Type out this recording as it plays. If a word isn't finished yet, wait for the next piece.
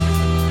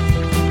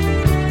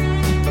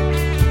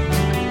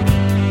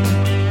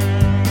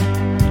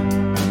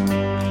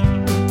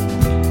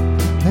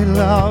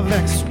love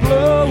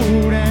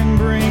explode and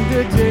bring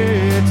the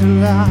dead to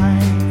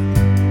life.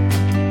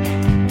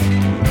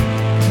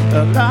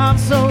 A love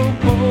so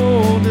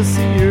bold to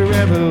see a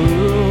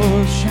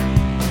revolution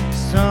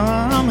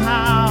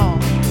somehow.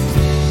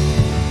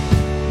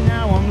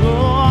 Now I'm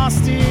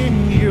lost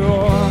in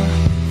your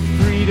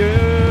freedom.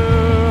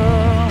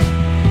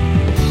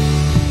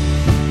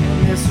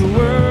 In this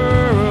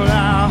world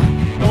I'll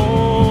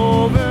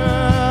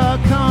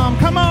overcome.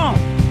 Come on!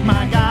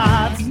 My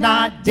God's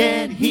not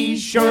dead,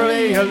 He's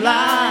surely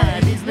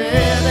alive. He's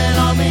living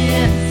on the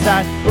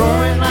inside,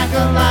 roaring like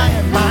a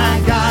lion.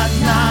 My God's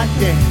not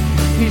dead,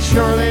 He's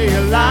surely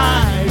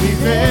alive.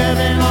 He's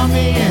living on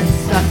the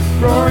inside,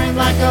 roaring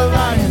like a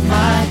lion.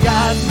 My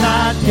God's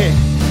not dead,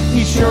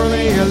 He's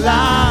surely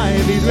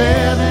alive. He's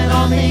living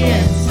on the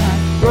inside,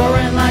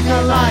 roaring like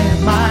a lion.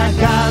 My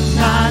God's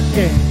not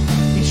dead,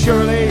 He's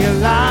surely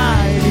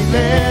alive. He's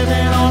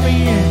living on the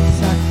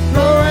inside,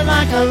 roaring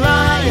like a lion.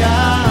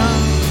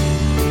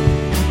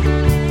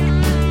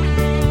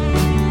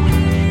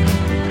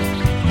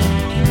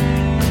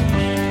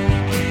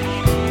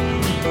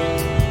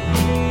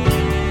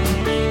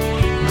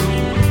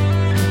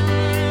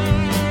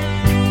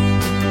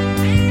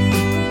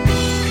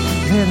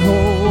 Let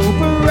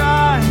hope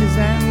arise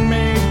and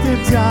make the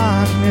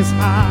darkness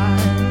hide.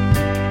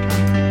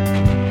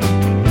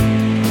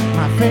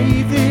 My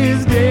faith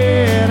is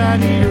dead, I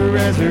need a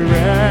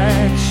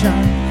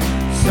resurrection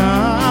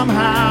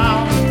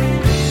somehow.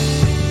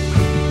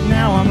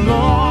 Now I'm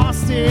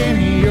lost in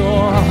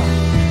your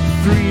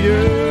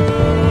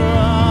freedom.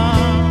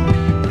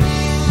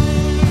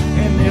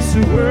 In this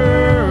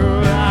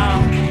world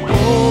I'll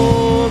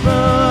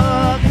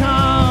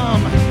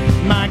overcome.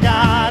 My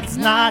God's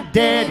not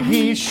dead,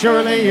 He's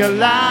surely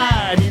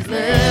alive. He's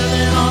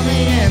living on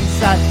the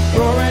inside,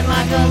 roaring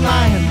like a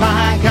lion.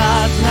 My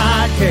God's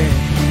not dead,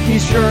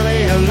 He's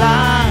surely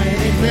alive.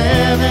 He's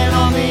living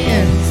on the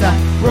inside,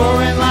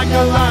 roaring like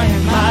a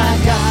lion. My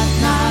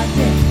God's not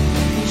dead,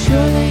 He's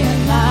surely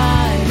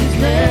alive. He's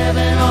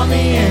living on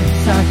the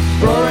inside,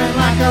 roaring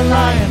like a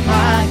lion.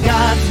 My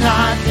God's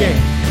not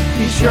dead,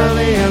 He's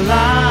surely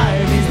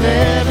alive. He's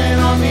living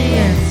on the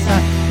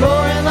inside,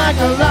 roaring like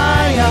a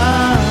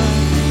lion.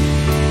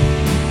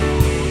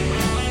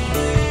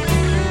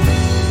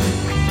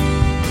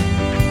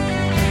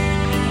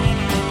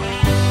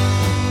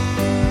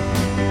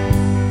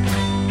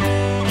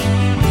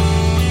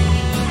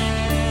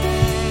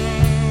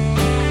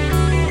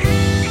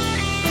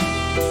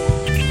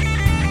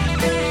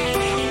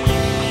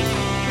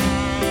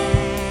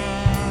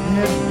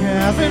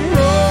 And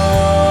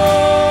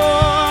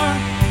roar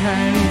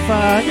and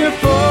fire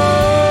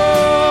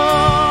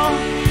fall.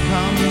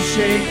 Come and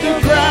shake the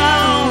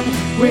ground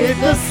with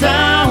the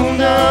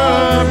sound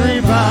of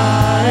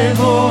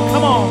revival.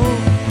 Come on,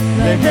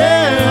 let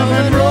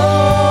heaven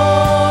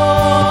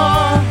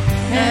roar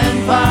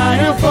and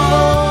fire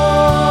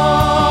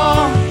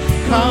fall.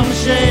 Come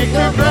shake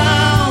the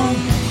ground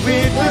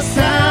with the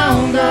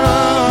sound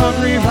of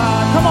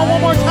revival. Come on,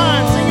 one more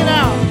time, sing it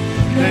out.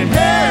 Let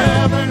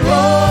heaven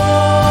roar.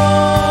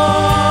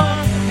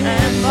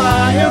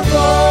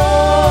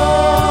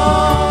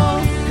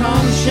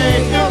 Come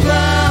shake the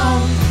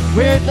ground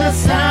with the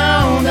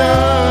sound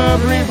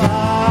of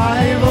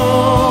revival.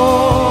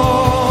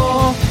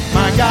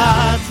 My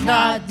God's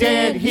not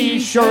dead,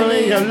 He's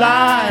surely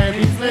alive.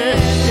 He's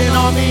living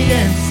on the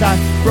inside,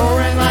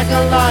 roaring like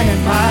a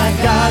lion. My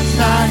God's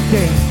not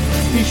dead,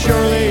 He's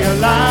surely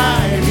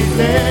alive. He's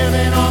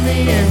living on the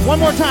inside. One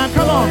more time,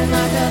 come on.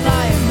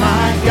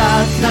 My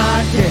God's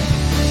not dead,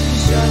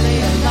 He's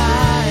surely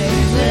alive.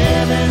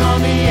 Living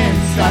on the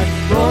inside,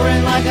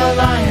 roaring like a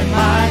lion.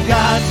 My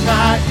God's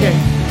not dead,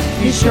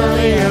 He's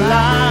surely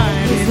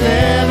alive. He's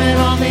living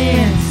on the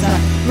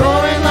inside,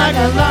 roaring like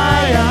a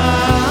lion.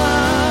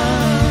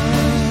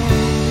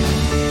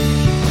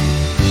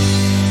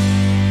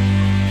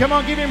 Come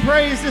on, give Him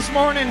praise this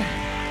morning.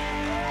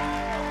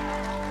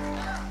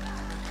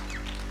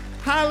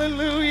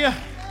 Hallelujah.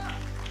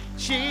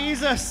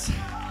 Jesus.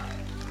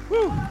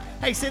 Whew.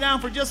 Hey, sit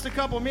down for just a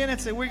couple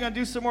minutes and we're going to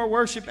do some more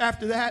worship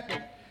after that.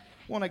 I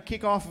want to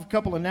kick off with a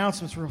couple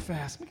announcements real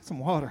fast. Let me get some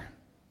water.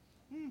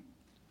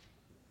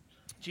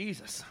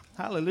 Jesus.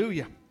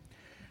 Hallelujah.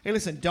 Hey,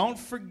 listen, don't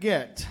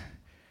forget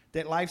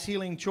that Life's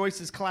Healing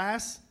Choices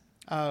class,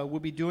 we'll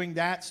be doing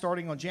that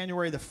starting on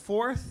January the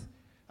 4th.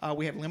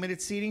 We have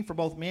limited seating for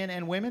both men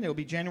and women. It'll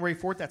be January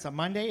 4th. That's a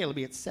Monday. It'll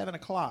be at 7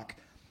 o'clock.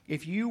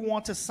 If you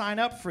want to sign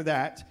up for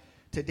that,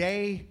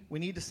 today we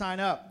need to sign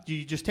up. Do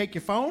you just take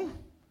your phone?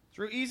 It's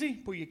real easy.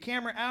 Pull your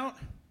camera out.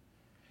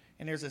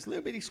 And there's this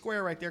little bitty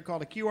square right there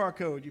called a QR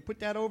code. You put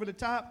that over the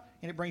top,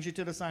 and it brings you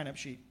to the sign-up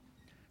sheet.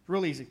 It's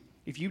real easy.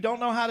 If you don't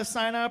know how to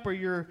sign up or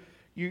you're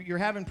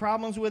having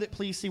problems with it,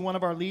 please see one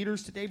of our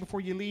leaders today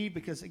before you leave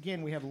because,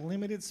 again, we have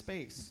limited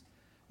space.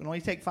 We can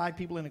only take 5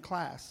 people in a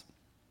class.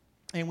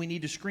 And we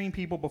need to screen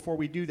people before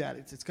we do that.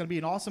 It's going to be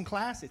an awesome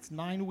class. It's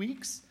 9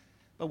 weeks,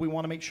 but we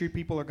want to make sure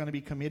people are going to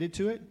be committed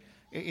to it.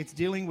 It's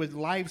dealing with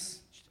life's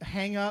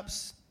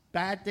hang-ups,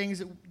 bad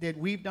things that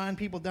we've done,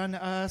 people done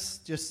to us.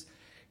 Just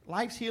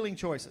life's healing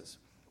choices.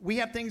 We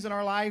have things in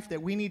our life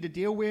that we need to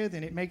deal with,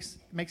 and it makes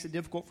it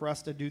difficult for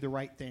us to do the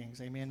right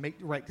things. Amen. Make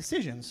the right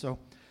decisions. So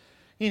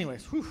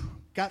anyways,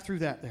 got through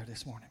that there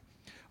this morning.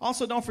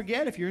 Also, don't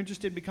forget, if you're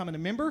interested in becoming a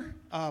member,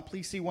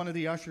 please see one of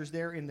the ushers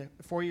there in the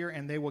foyer,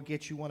 and they will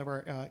get you one of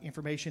our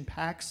information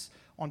packs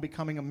on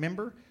becoming a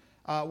member.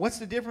 What's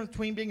the difference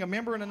between being a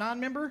member and a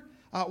non-member?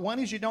 One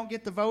is you don't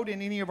get to vote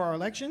in any of our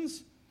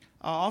elections.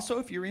 Also,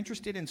 if you're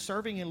interested in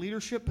serving in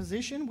leadership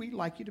position, we'd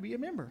like you to be a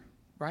member,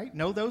 right?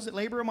 Know those that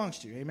labor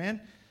amongst you, amen?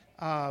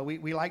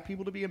 We like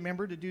people to be a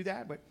member to do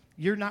that, but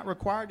you're not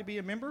required to be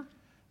a member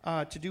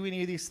to do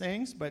any of these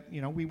things, but,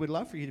 we would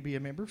love for you to be a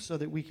member so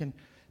that we can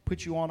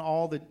put you on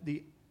all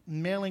the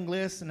mailing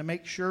lists and to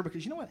make sure,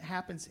 because you know what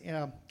happens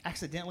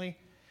accidentally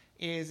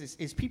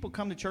is people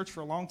come to church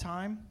for a long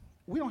time.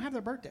 We don't have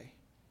their birthday.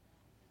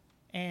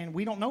 And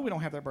we don't know we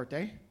don't have their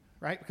birthday,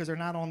 right? Because they're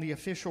not on the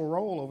official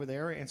roll over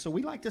there. And so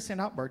we like to send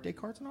out birthday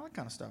cards and all that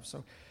kind of stuff.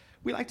 So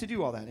we like to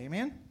do all that,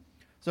 amen?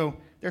 So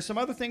there's some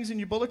other things in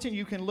your bulletin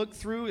you can look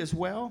through as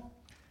well.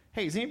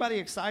 Hey, is anybody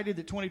excited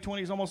that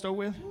 2020 is almost over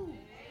with?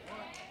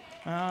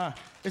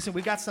 Listen,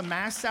 we got some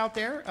masks out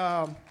there.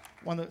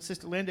 One that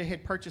Sister Linda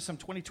had purchased some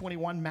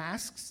 2021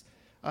 masks.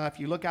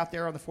 If you look out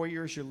there on the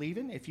foyer as you're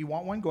leaving, if you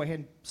want one, go ahead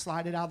and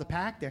slide it out of the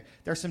pack.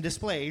 There's some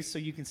displays so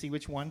you can see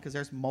which one, because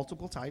there's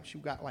multiple types.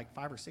 You've got like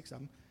 5 or 6 of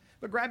them.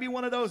 But grab you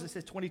one of those that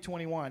says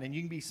 2021, and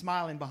you can be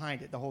smiling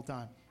behind it the whole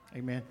time.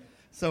 Amen.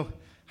 So,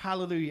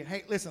 hallelujah.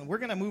 Hey, listen, we're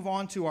going to move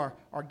on to our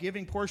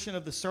giving portion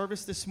of the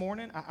service this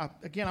morning.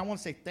 Again, I want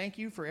to say thank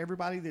you for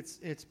everybody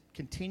that's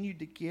continued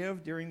to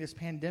give during this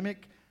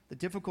pandemic, the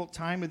difficult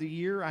time of the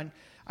year.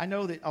 I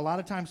know that a lot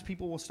of times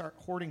people will start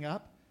hoarding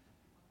up,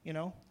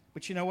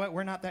 but you know what?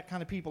 We're not that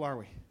kind of people, are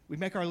we? We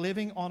make our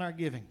living on our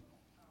giving.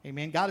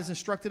 Amen. God has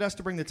instructed us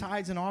to bring the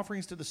tithes and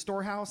offerings to the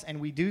storehouse,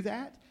 and we do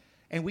that.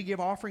 And we give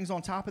offerings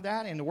on top of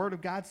that. And the Word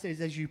of God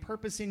says, as you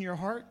purpose in your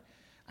heart,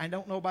 I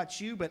don't know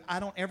about you, but I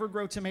don't ever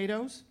grow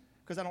tomatoes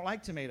because I don't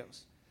like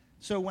tomatoes.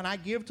 So when I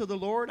give to the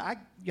Lord, I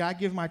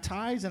give my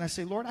tithes, and I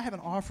say, Lord, I have an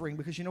offering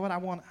because you know what I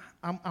want?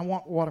 I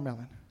want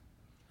watermelon,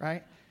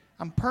 right?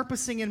 I'm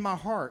purposing in my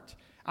heart.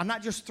 I'm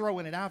not just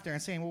throwing it out there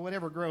and saying, well,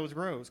 whatever grows,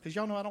 grows, because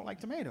y'all know I don't like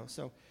tomatoes.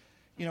 So,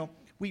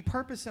 we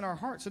purpose in our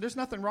heart. So there's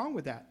nothing wrong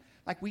with that.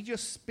 Like we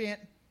sent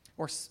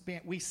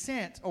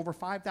over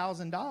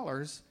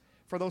 $5,000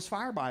 for those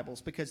fire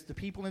Bibles because the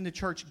people in the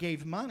church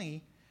gave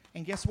money,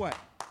 and guess what?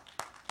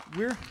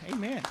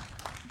 Amen.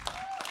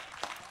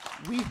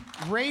 We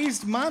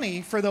raised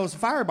money for those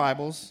fire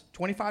Bibles,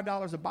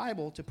 $25 a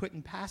Bible, to put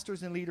in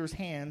pastors and leaders'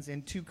 hands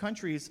in 2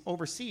 countries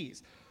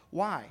overseas.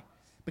 Why?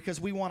 Because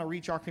we want to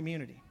reach our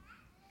community.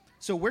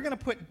 So we're going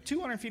to put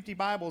 250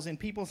 Bibles in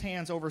people's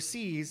hands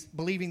overseas,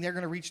 believing they're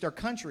going to reach their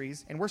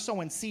countries, and we're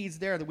sowing seeds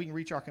there that we can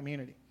reach our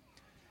community.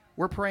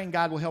 We're praying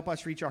God will help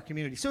us reach our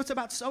community. So it's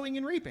about sowing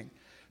and reaping.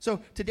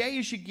 So today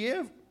as you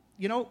give,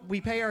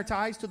 we pay our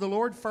tithes to the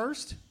Lord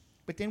first,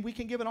 but then we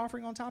can give an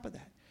offering on top of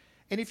that.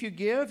 And if you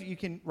give, you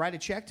can write a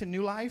check to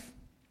New Life.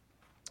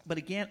 But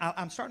again,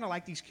 I'm starting to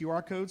like these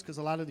QR codes because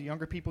a lot of the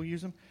younger people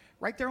use them.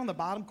 Right there on the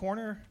bottom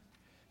corner,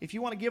 if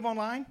you want to give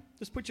online,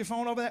 just put your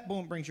phone over that,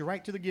 boom, brings you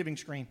right to the giving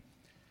screen.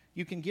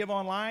 You can give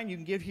online. You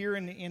can give here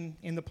in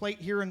the plate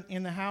here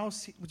in the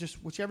house,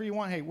 just whichever you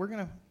want. Hey, we're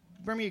going to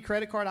bring me a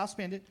credit card. I'll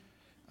spend it.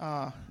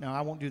 No, I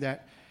won't do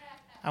that.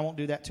 I won't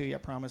do that to you, I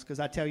promise, because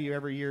I tell you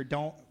every year,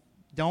 don't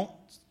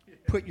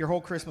put your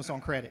whole Christmas on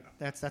credit.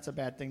 That's a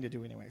bad thing to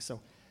do anyway. So,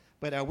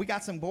 but we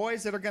got some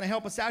boys that are going to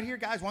help us out here.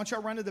 Guys, why don't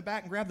y'all run to the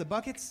back and grab the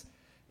buckets?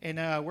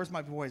 And where's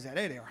my boys at?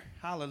 There they are.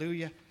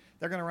 Hallelujah.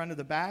 They're going to run to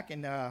the back,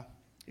 and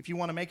if you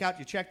want to make out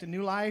your check to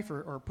New Life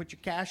or put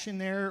your cash in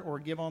there or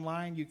give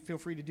online, you feel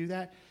free to do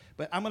that.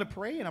 But I'm going to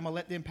pray, and I'm going to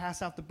let them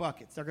pass out the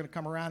buckets. They're going to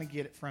come around and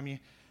get it from you.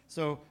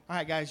 So, all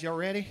right, guys, y'all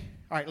ready?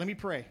 All right, let me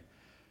pray.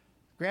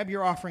 Grab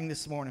your offering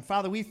this morning.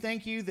 Father, we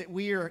thank you that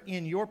we are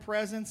in your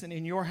presence and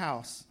in your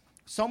house.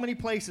 So many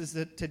places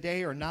that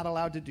today are not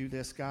allowed to do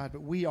this, God,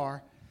 but we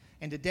are.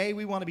 And today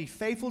we want to be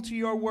faithful to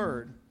your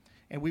word,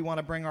 and we want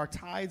to bring our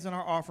tithes and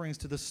our offerings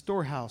to the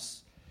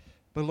storehouse.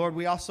 But, Lord,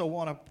 we also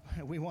want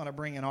to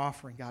bring an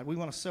offering, God. We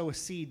want to sow a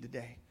seed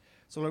today.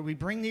 So, Lord, we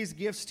bring these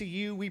gifts to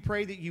you. We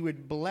pray that you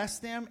would bless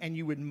them and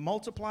you would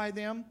multiply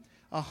them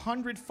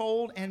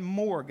 100-fold and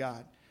more,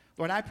 God.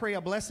 Lord, I pray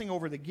a blessing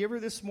over the giver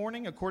this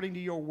morning according to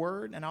your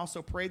word, and I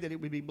also pray that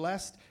it would be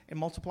blessed and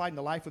multiplied in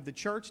the life of the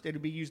church, that it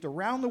would be used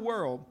around the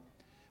world,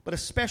 but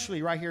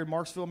especially right here in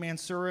Marksville,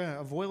 Mansura,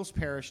 of Voiles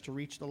Parish, to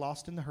reach the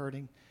lost and the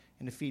hurting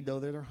and to feed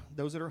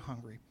those that are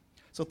hungry.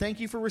 So thank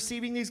you for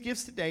receiving these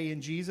gifts today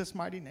in Jesus'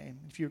 mighty name.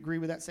 If you agree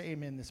with that, say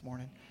amen this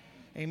morning.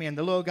 Amen.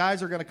 The little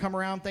guys are going to come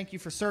around. Thank you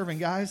for serving,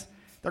 guys.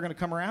 They're going to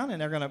come around,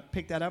 and they're going to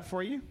pick that up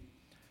for you.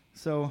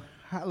 So,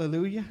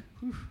 hallelujah.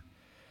 Whew.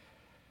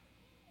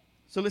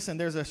 So listen,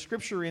 there's a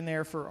scripture in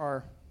there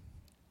for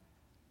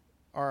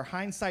our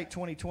hindsight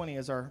 2020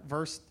 as our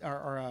verse,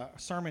 our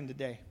sermon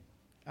today.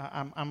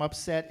 I'm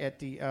upset at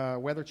the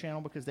Weather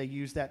Channel because they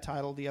used that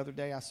title the other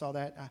day. I saw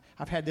that.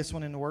 I've had this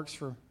one in the works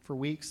for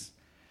weeks.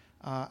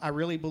 I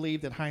really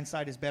believe that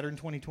hindsight is better than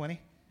 2020.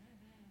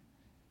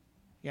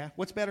 Yeah.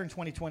 What's better in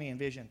 2020 in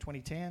vision?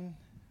 2010?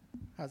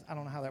 I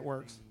don't know how that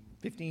works.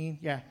 15?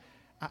 Yeah.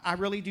 I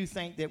really do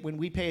think that when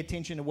we pay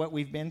attention to what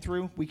we've been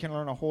through, we can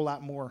learn a whole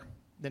lot more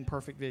than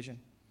perfect vision.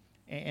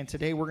 And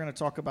today we're going to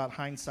talk about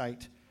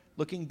hindsight,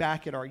 looking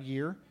back at our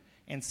year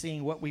and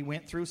seeing what we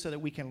went through so that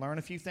we can learn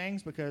a few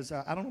things, because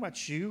I don't know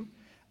about you,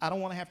 I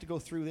don't want to have to go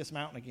through this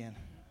mountain again.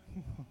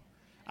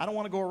 I don't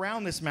want to go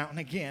around this mountain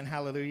again,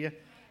 hallelujah.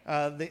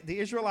 The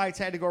Israelites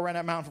had to go around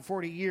that mountain for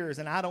 40 years,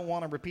 and I don't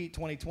want to repeat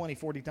 2020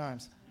 40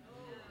 times.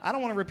 I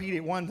don't want to repeat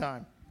it one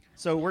time.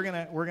 So we're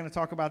gonna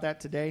talk about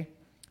that today.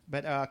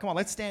 But come on,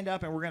 let's stand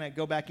up, and we're going to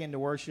go back into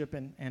worship.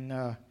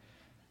 And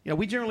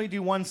we generally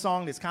do one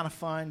song that's kind of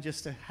fun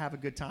just to have a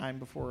good time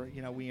before,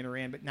 we enter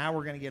in. But now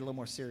we're going to get a little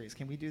more serious.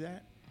 Can we do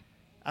that?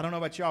 I don't know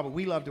about y'all, but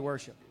we love to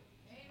worship.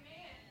 Amen.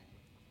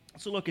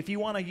 So look, if you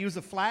want to use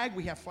a flag,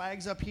 we have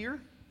flags up here.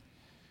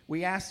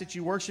 We ask that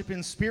you worship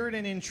in spirit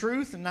and in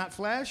truth and not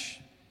flesh.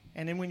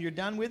 And then when you're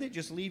done with it,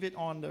 just leave it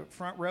on the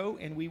front row,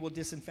 and we will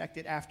disinfect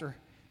it after,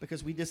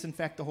 because we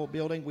disinfect the whole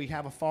building. We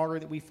have a fogger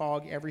that we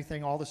fog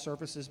everything, all the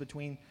surfaces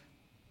between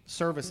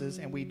services,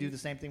 and we do the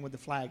same thing with the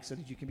flag so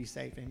that you can be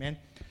safe. Amen.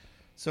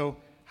 So,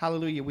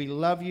 hallelujah. We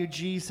love you,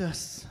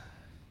 Jesus.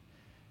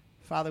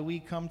 Father, we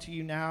come to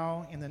you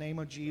now in the name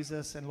of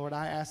Jesus, and Lord,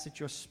 I ask that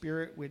your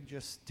Spirit would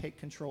just take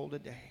control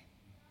today.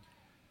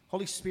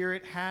 Holy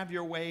Spirit, have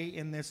your way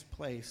in this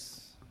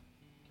place.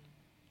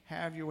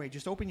 Have your way.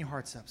 Just open your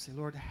hearts up. Say,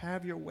 Lord,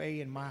 have your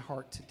way in my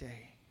heart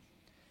today.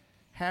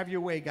 Have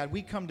your way, God.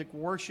 We come to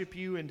worship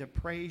you and to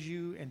praise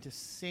you and to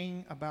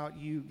sing about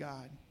you,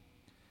 God.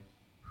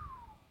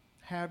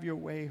 Have your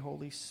way,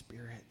 Holy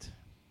Spirit.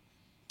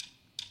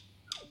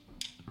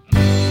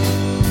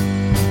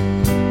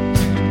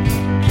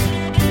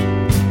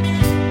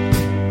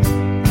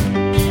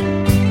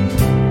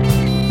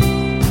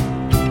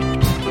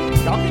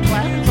 Y'all can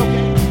clap, it's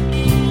okay.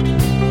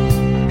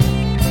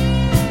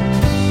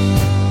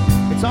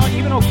 It's all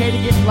even okay to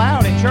get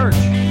loud in church.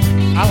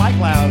 I like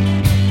loud.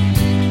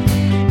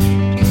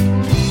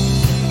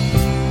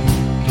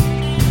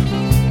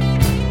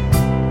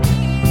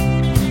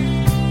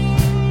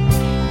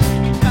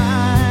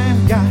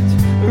 I've got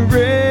a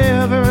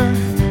river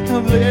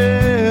of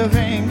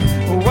living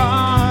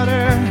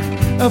water,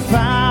 a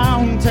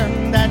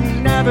fountain that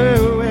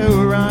never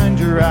will run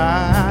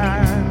dry.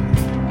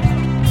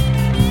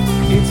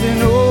 It's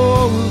an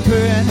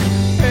open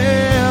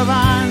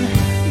heaven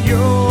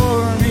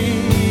you're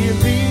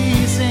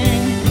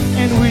releasing,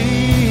 and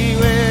we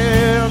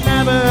will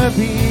never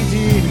be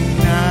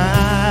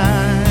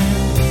denied.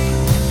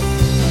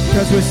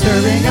 'Cause we're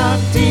stirring up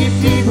deep,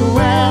 deep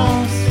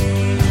wells.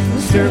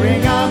 We're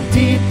stirring up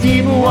deep,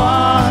 deep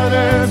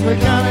waters. We're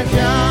gonna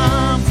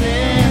jump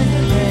in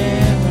the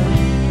river,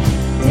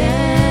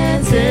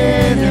 dance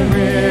in the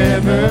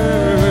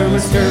river. We're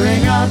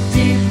stirring up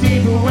deep,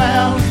 deep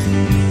wells.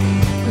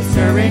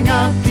 Stirring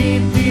up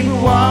deep, deep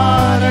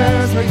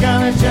waters. We're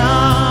gonna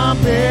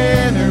jump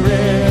in the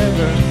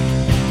river.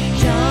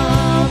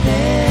 Jump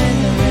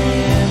in the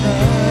river.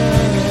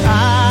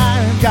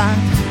 I've got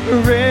a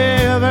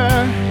river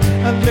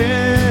of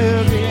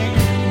living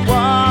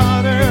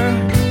water,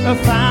 a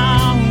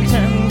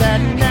fountain that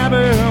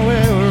never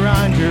will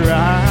run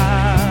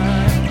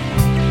dry.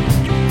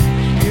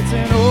 It's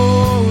an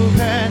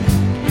open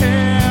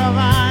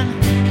heaven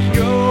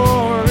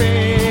you're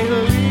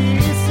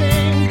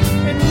releasing,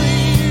 and we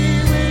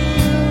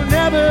will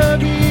never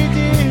be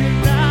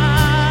denied.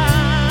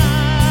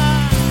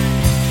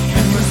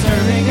 And we're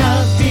stirring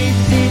up deep,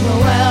 deep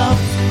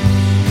wells,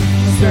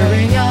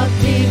 stirring up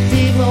deep,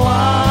 deep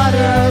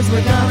waters.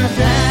 We're gonna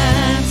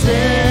dance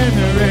in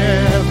the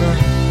river,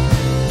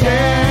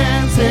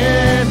 dance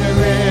in the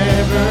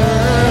river.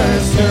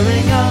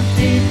 Stirring up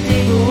deep,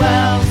 deep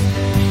wells,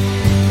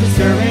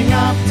 stirring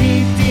up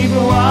deep, deep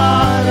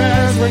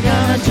waters. We're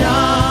gonna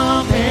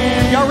jump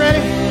in. Y'all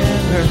ready?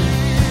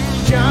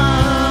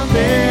 Jump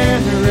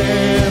in the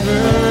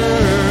river.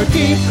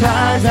 Deep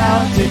cries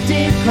out to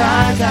deep,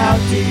 cries out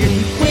to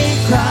you. We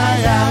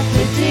cry out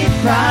to deep,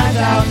 cries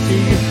out to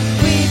you.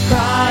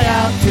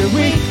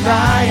 We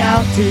cry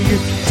out to you,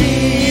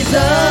 Jesus.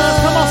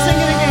 Come on, sing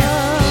it again.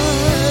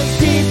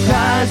 Deep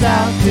cries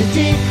out to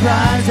deep,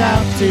 cries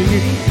out to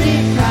you.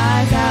 Deep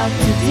cries out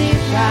to deep,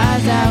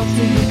 cries out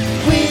to you.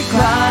 We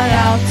cry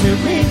out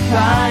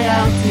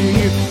to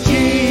you,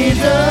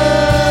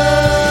 Jesus.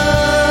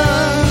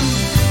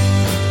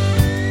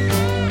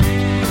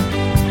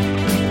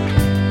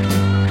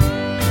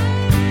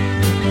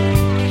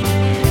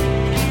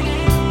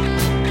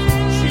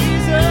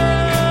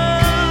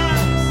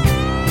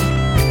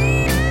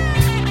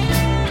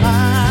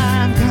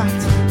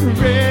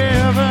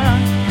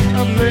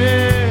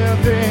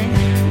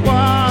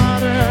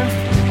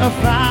 A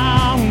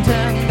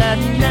fountain that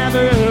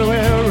never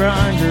will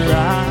run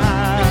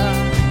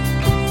dry.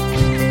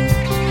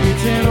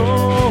 It's an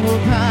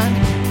open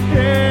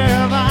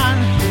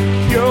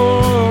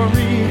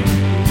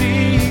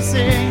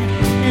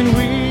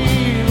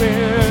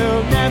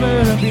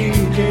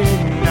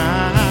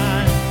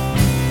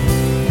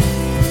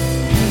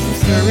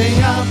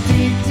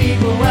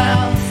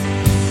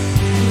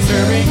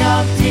Stirring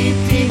up deep,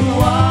 deep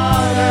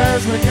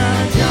waters. We're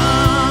gonna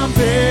jump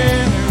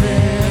in the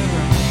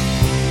river.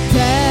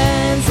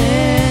 Dance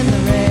in the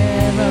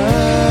river.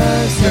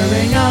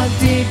 Stirring up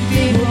deep,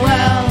 deep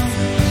wells.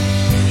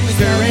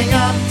 Stirring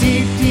up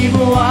deep, deep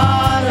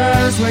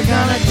waters. We're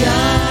gonna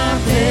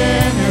jump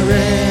in the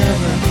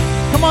river.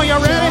 Come on,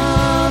 y'all ready?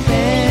 Jump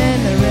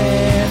in the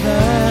river.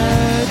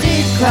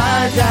 Deep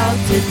cries out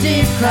to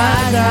deep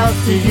cries out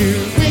to you.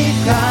 We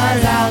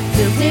cry out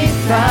to deep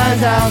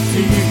cries out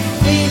to you.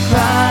 We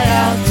cry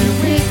out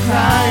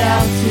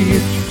to you.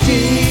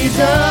 Jesus.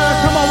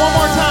 Come on, one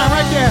more time,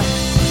 right there.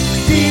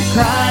 Deep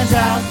cries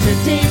out to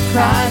deep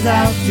cries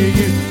out to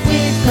you. We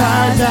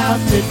cries out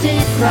to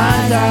deep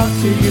cries out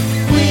to you.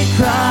 We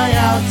cry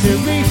out to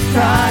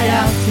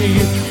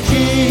you.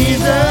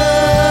 Jesus.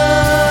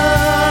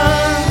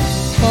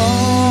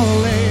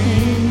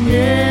 Falling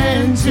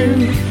into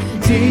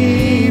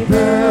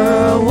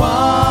deeper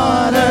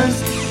waters.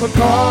 We're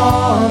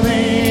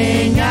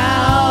calling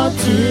out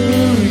to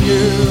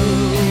you.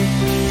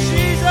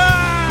 Jesus.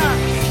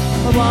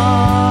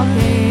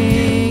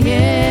 Walking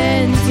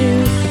into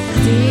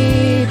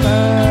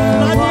deeper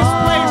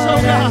waters.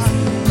 Oh God.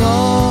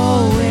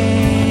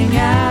 Going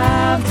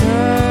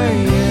after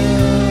you.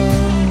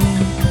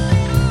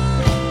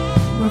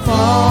 We're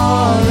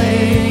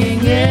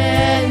falling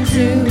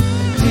into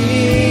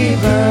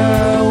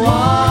deeper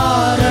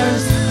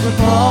waters. We're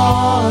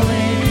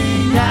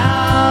calling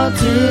out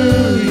to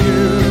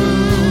you.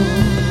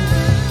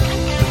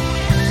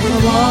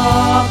 We're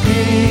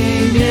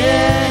walking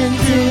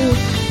into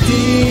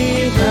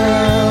deeper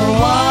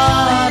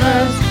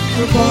waters.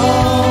 We're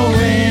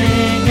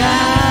going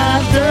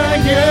after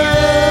you.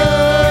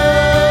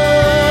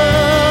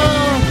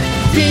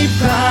 Deep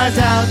cries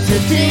out to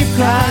deep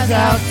cries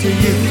out to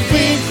you.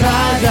 We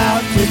cries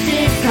out to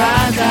deep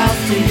cries out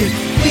to you.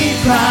 We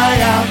cry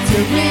out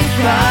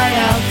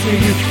to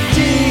you.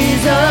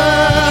 Jesus.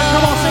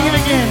 Come on, sing it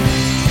again.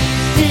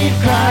 Deep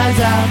cries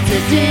out to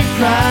deep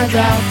cries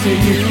out to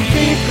you.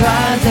 Deep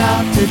cries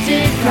out to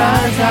deep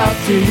cries out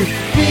to you.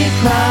 We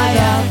cry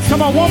out.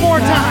 Come on, one more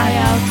time.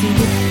 Out to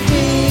you.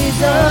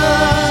 Jesus.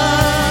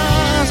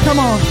 Come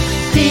on.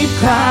 Deep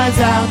cries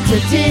out to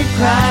deep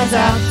cries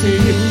out to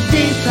you.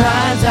 Deep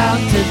cries out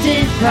to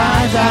deep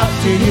cries out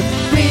to you.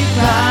 We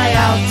cry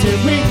out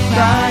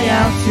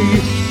to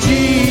you.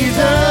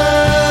 Jesus.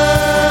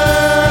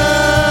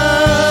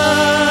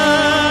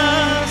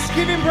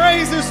 Give him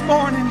praise this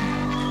morning.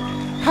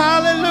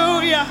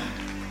 Hallelujah.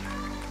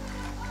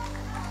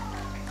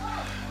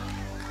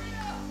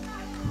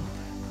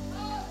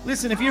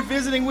 Listen, if you're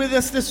visiting with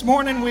us this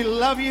morning, we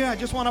love you. I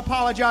just want to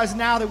apologize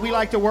now that we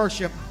like to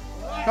worship.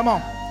 Come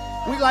on.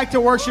 We like to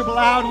worship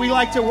loud. We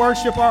like to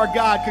worship our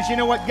God because you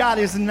know what? God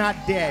is not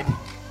dead.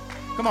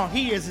 Come on.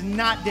 He is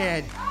not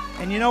dead.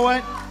 And you know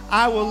what?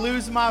 I will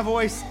lose my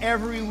voice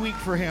every week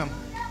for him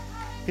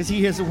because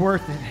he is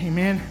worth it.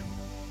 Amen.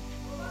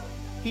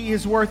 He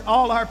is worth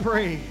all our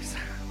praise.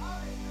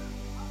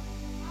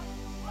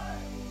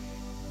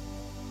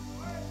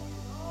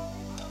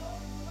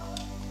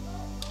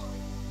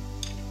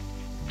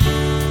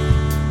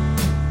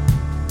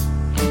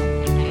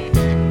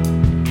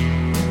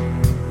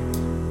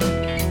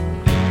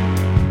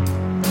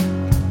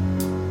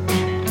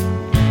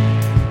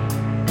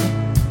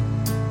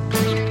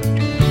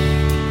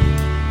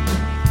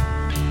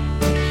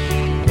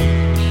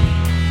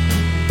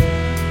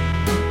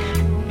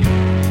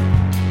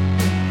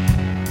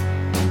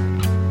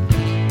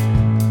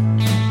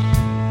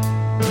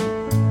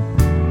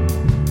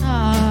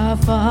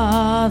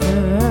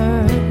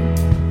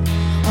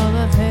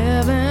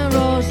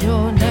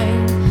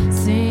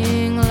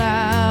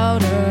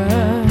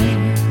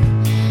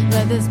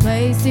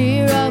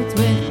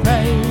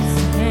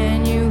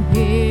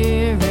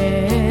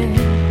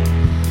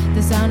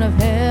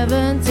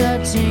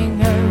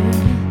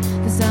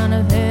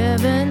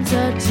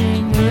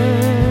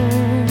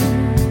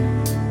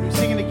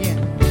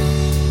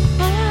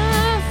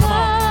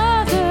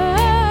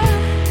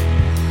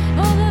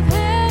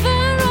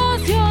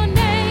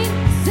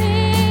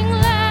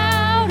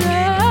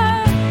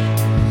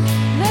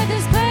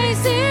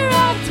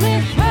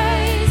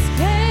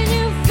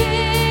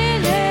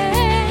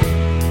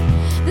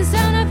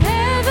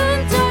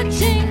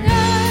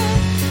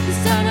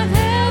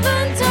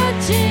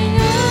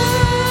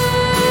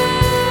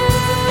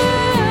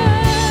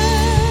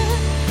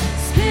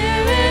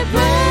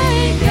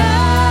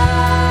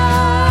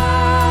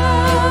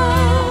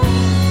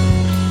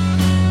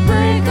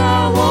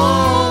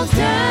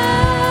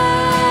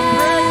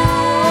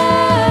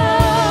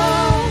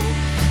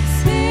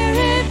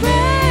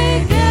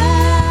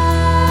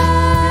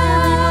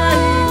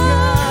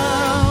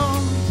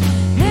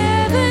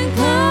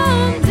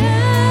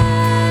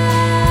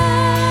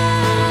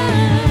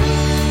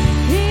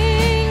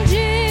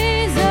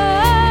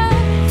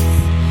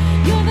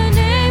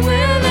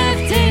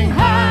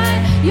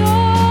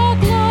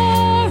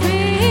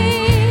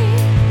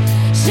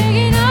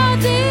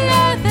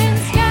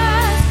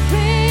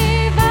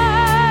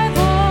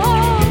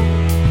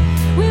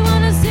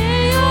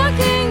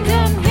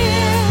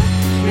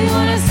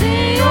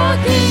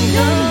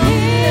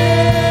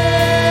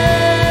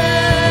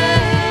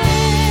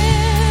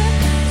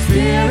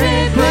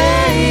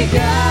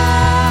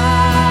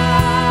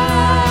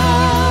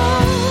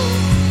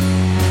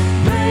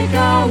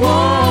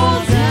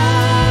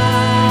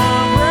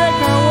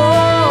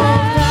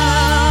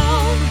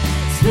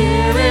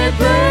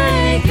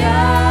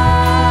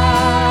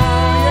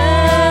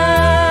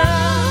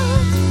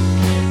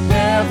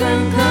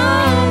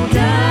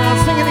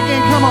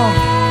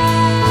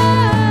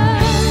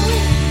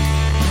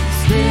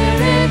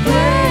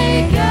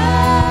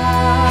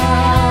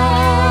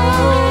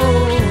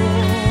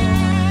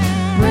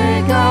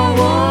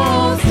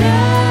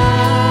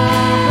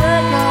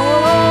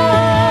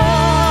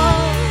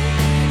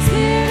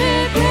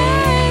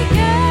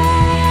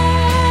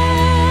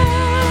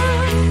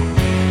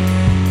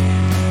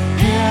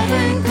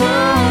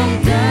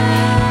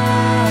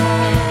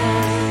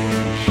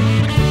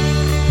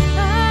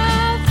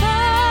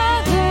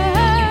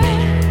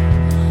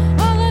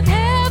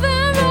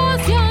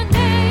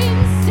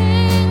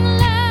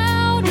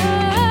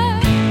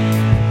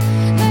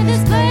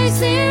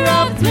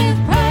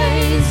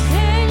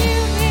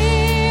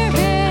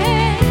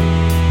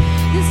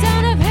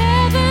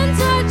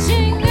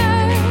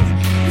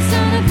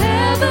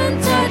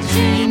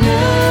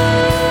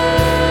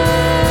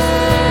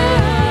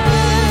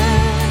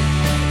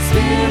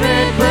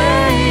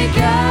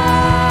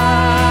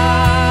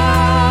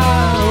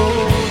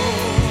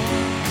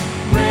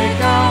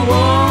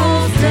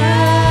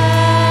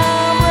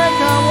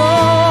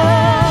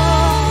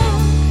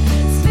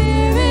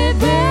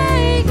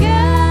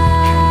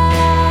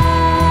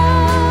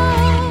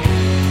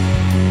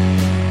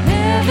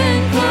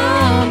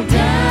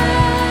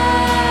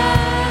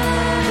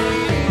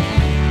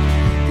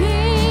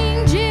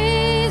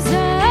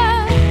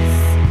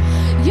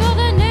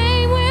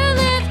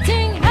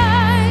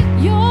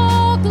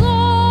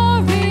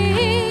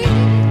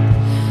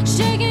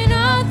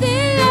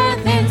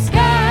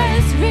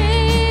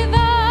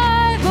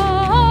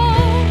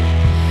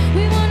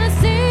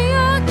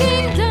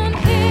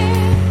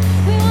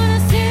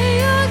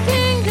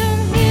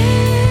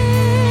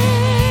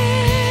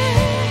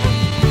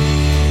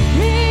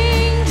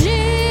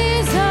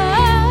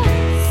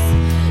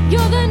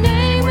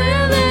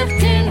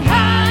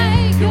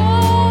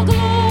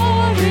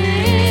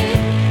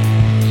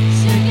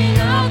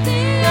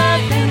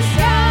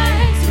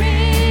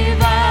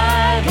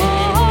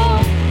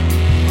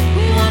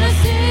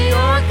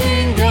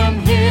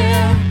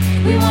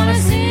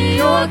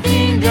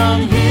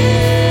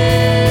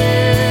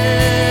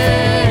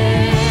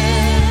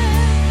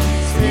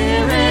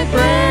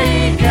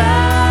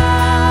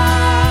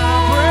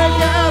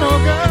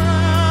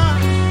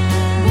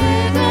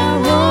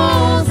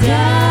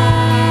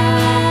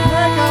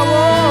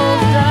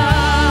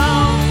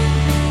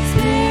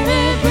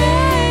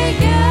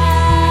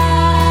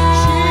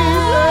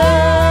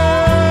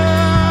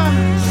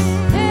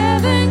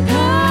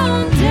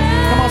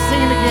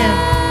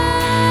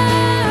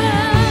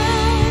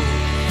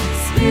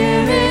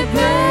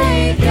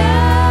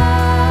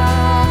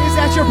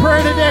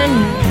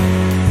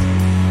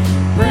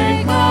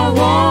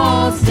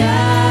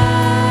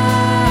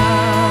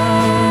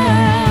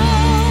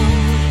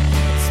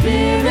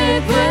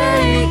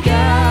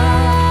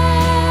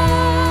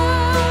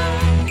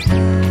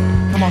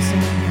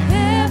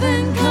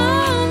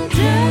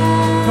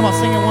 on,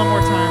 sing it one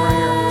more time right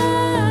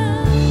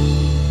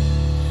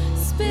here.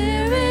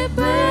 Spirit,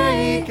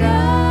 break out.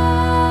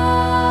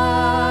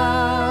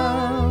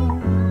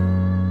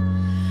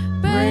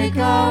 Break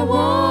our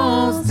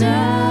walls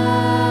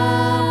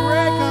down.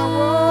 Break our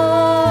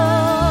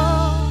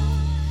walls.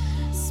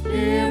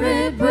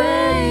 Spirit,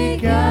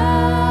 break out.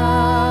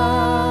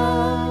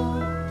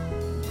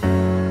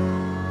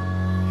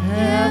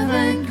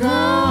 Heaven,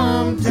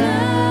 come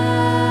down.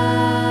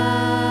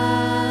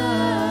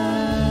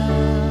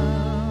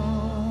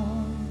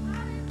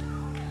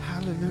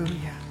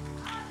 Hallelujah.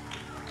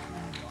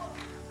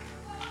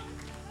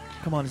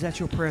 Come on, is that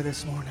your prayer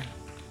this morning?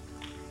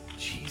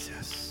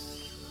 Jesus.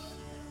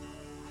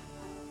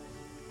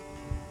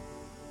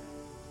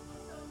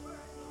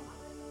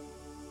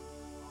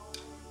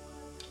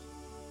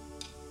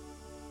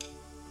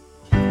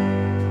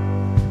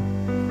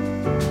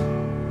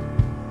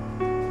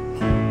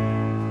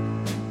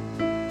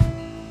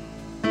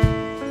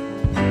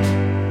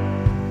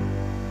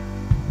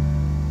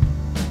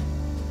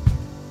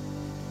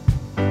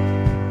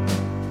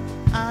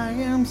 I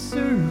am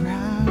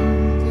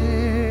surrounded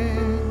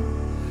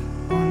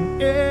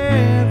on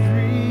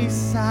every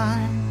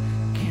side.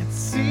 Can't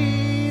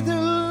see the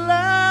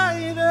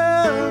light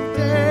of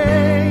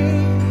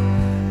day.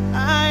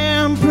 I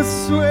am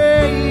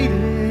persuaded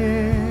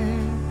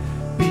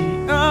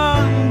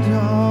beyond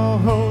all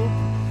hope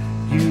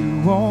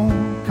you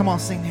won't. Come on,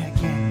 sing that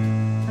again.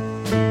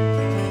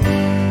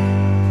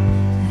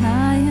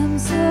 I am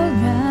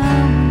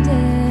surrounded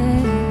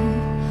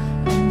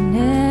on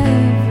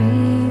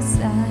every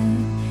side.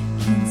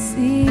 Can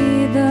see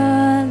the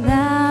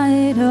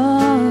light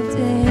of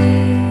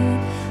day,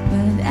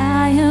 but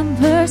I am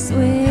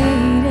persuaded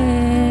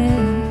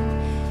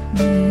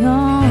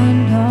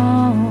beyond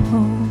all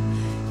hope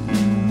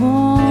you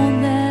won't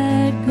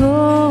let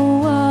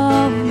go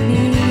of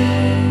me.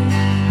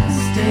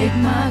 Stake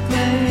my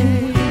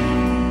claim,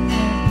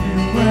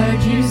 every word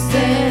you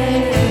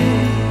say,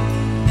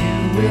 you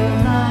will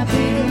not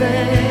be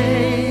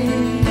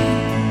late.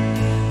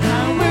 I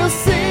will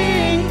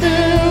sing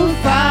through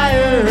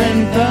fire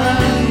and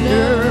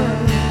thunder.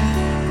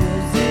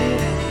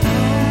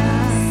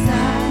 My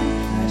side,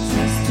 I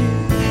trust you.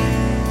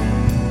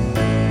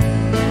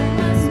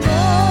 My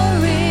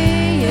story,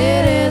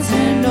 it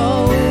isn't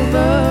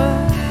over.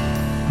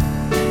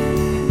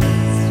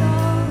 It's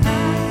all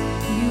right.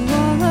 You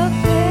are a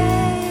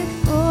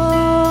faithful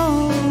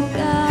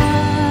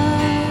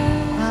God.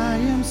 I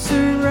am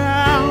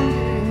surrounded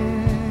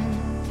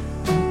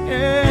on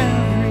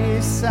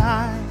every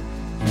side.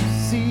 You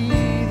see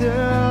the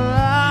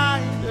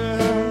light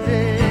of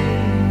day.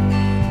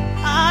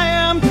 I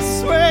am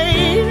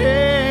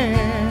persuaded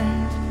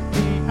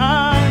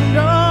beyond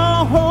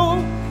all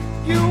hope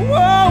you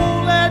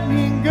won't let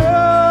me go.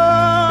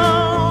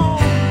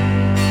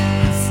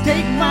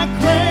 Stake my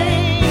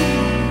claim,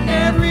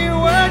 every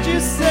word you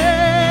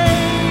say,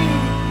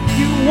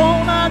 you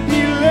will not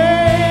be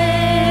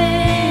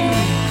late.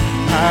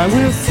 I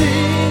will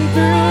sing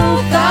through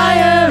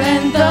Fire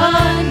and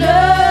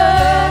thunder,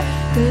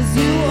 'cause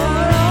you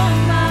are on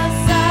my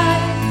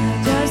side. I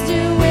trust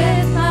you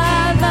with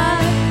my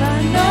life. I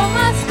know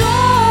my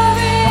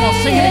story Come on,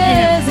 sing it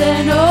again.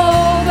 isn't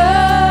over.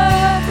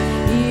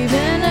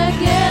 Even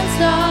against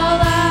all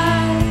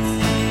odds,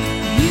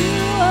 you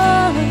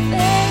are a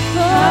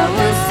faithful. I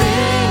will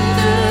sing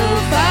through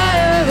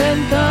fire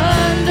and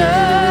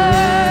thunder,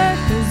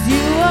 'cause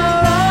you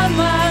are on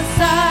my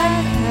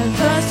side. I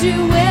trust you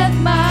with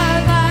my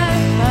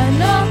life. I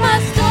know my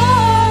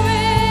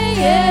story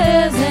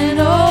isn't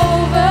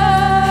over.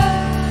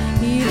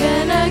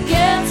 Even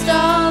against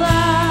all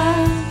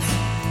odds,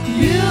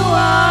 you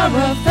are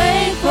a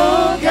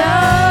faithful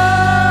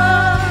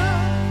God.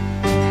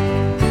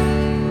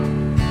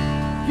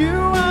 you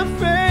are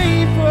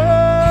faithful.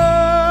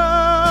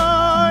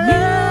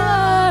 You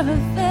are a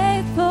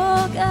faithful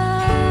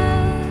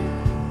God.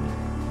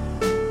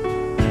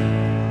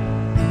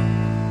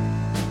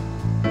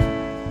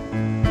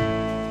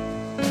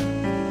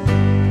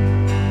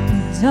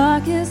 The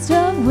darkest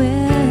of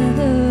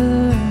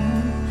weather,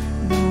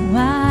 though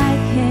I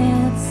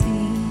can't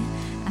see,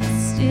 I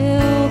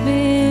still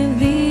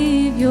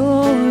believe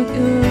you're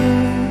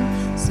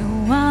good. So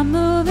I'm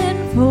moving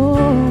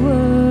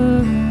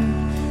forward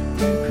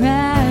through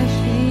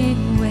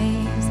crashing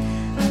waves.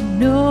 I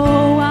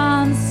know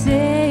I'm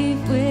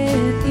safe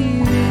with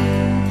you.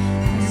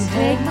 You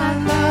take my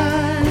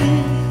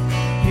life,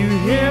 You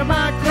hear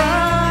my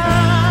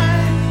cry,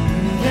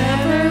 with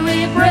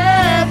every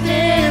breath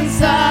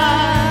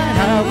inside.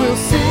 I will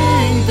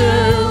sing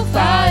through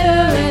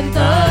fire and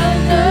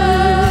thunder,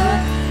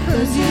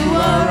 'cause you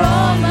are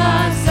on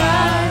my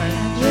side.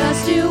 I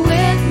trust you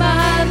with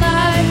my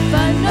life.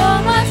 I know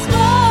my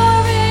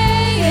story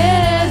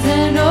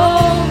isn't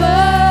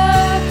over.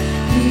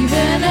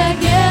 Even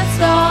against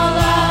all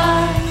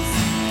odds,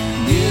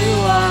 you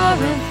are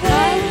a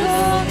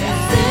faithful God.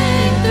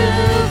 Sing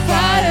through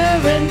fire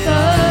and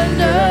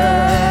thunder,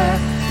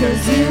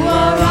 'cause you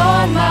are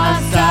on my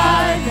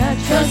side. I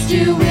trust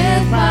you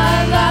with my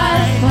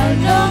life. I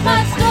know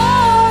my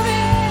story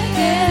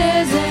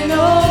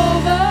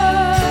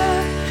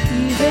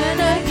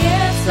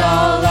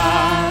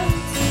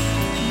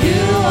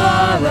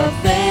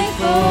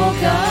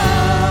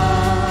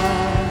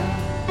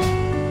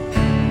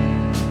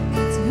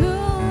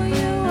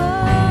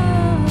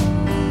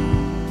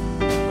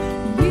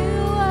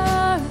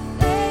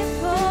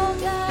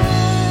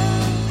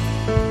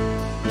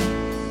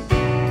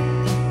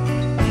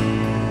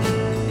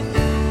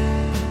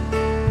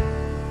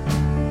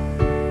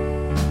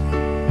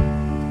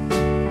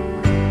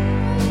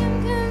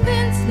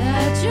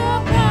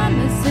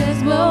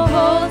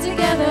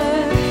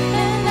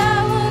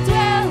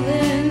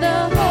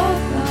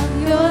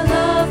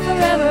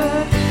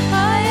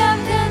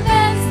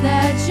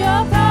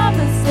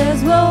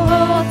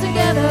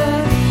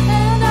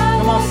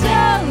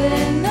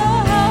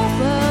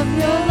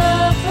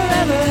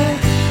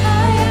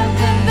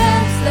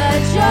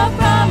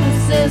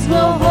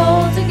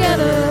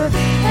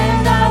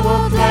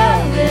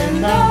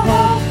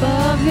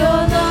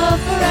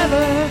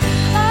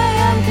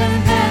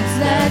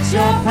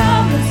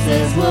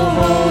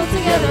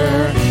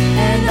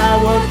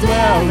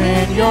dwell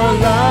in your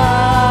love.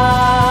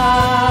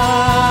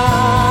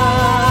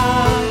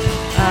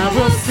 I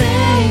will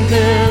sing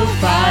through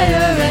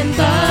fire and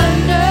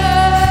thunder,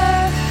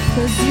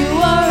 'cause you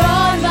are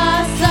on my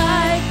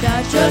side.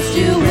 I trust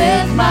you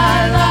with my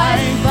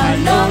life. I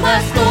know my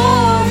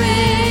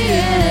story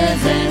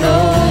isn't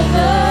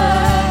over,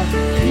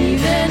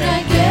 even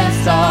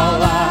against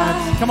all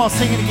odds. Come on,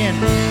 sing it again.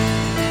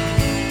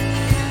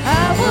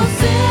 I will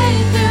sing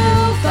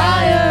through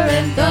fire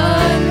and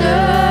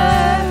thunder,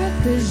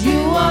 'cause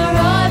you are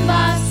on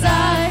my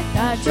side.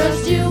 I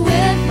trust you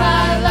with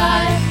my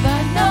life. I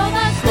know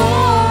my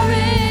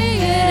story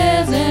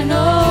isn't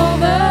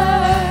over,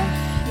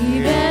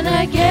 even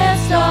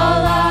against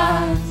all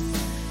odds.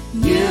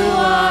 You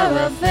are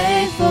a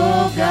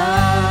faithful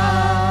God.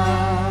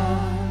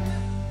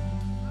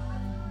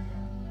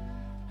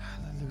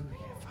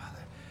 Hallelujah,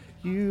 Father.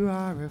 You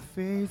are a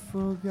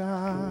faithful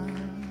God.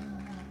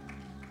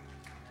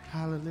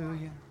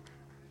 Hallelujah.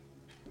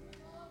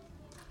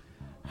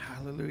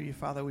 Hallelujah,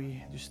 Father.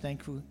 We just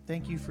thank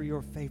you for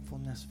your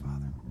faithfulness,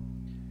 Father.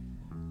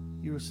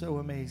 You are so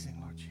amazing,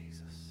 Lord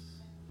Jesus.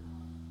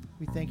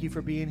 We thank you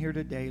for being here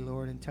today,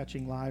 Lord, and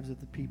touching lives of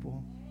the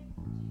people.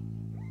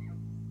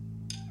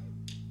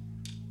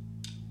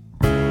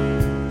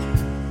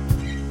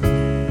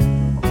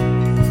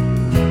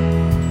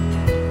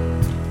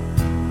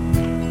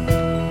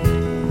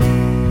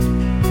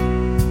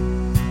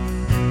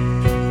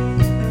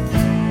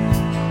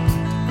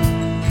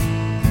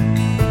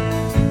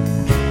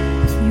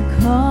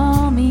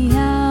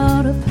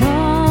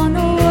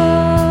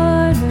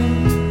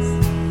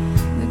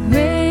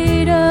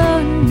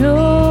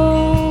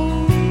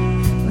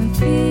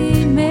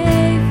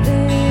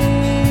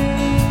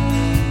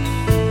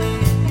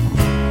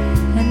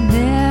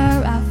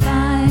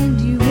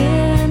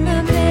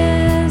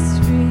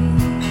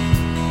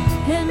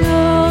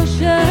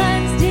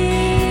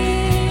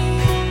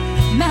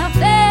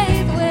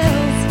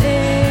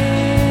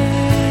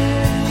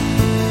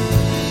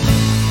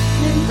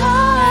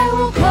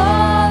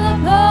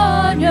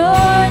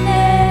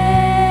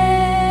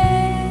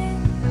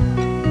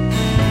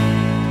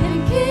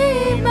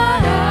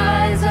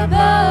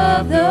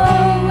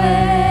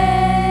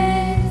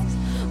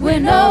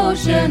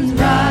 Oceans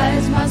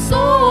rise, my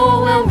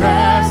soul will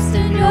rest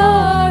in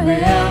your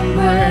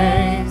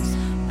embrace.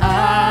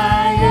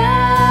 I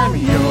am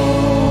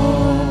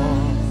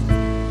yours,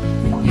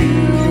 and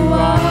you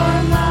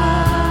are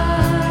mine.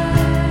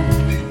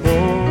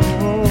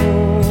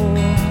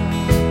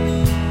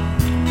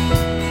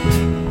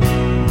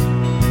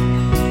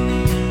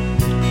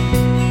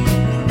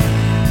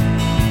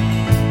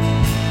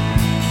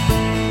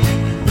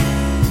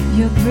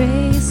 Your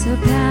grace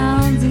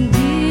abounds in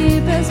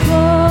deepest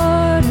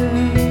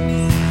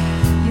waters.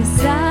 Your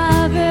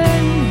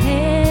sovereign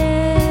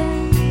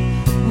hand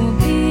will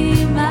be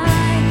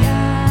my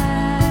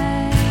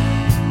guide.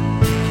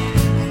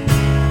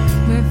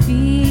 Where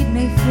feet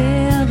may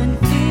fail and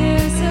fear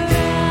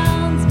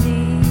surrounds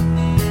me,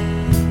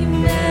 you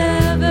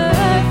never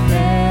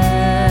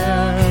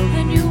fail,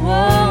 and you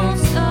won't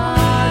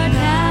start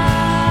now.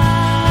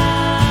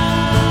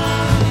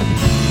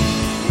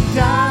 And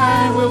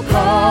I will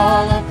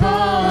call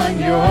upon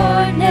your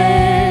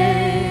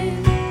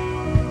name,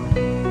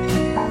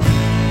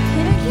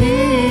 and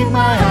keep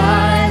my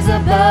eyes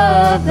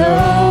above the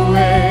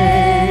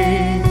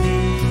waves.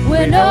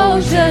 When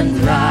oceans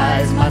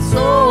rise, my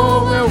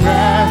soul will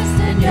rest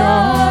in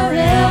your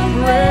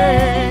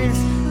embrace.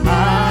 I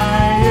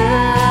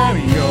am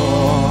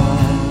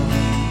yours,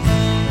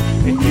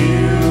 and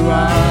you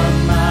are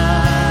mine.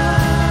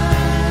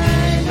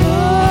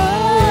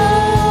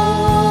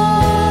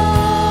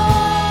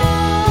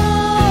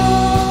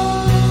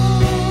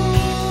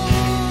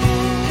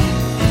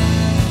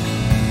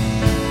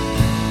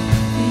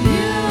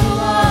 You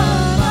are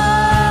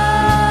mine.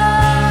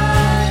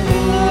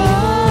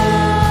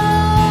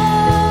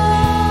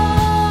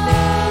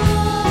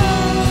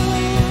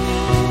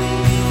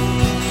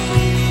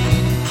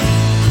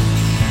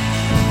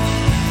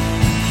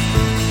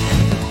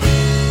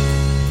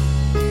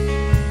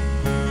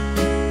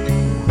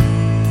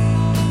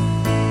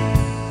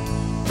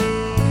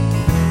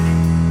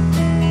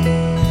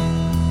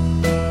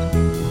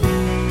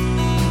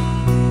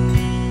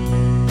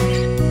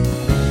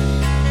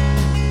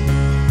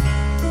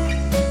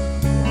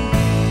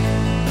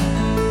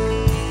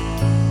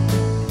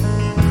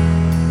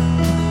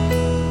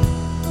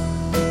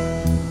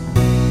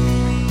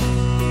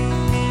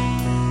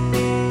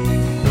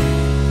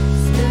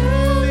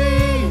 Still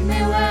lead me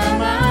where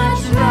my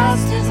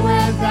trust is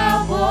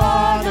without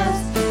borders.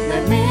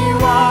 Let me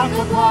walk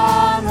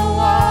upon the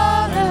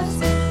waters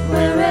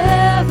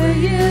wherever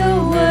you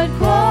would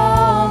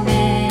call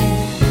me.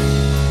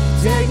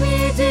 Take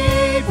me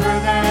deeper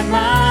than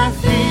my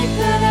feet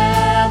could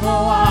ever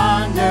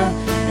wander,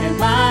 and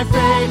my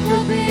faith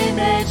will be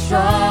made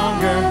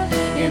stronger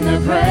in the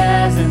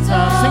presence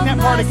of Sing that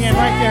part my again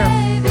right there.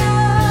 Savior.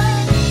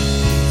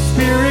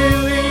 Spirit,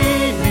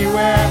 lead me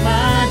where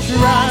my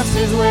trust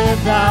is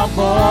without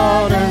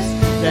borders.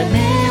 Let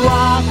me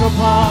walk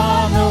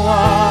upon the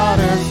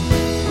waters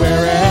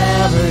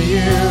wherever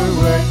you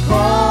would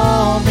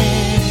call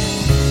me.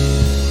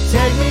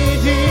 Take me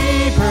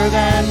deeper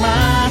than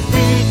my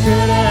feet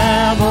could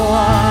ever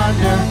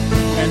wander,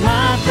 and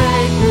my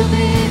faith will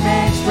be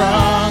made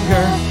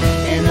stronger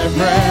in the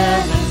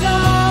presence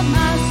of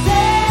my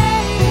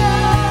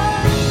Savior.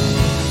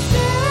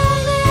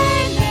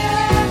 Standing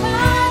there,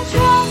 my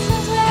trust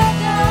is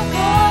without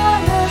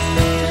borders.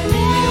 Let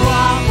me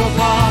walk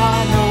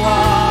upon the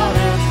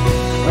waters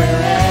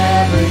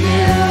wherever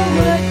you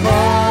would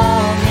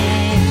call me.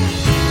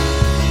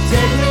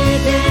 Take me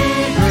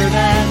deeper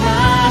than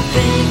my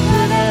feet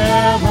could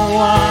ever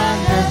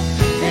wander,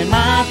 and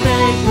my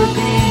faith will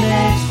be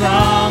made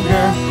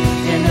stronger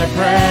in the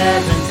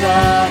presence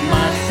of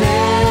my Savior.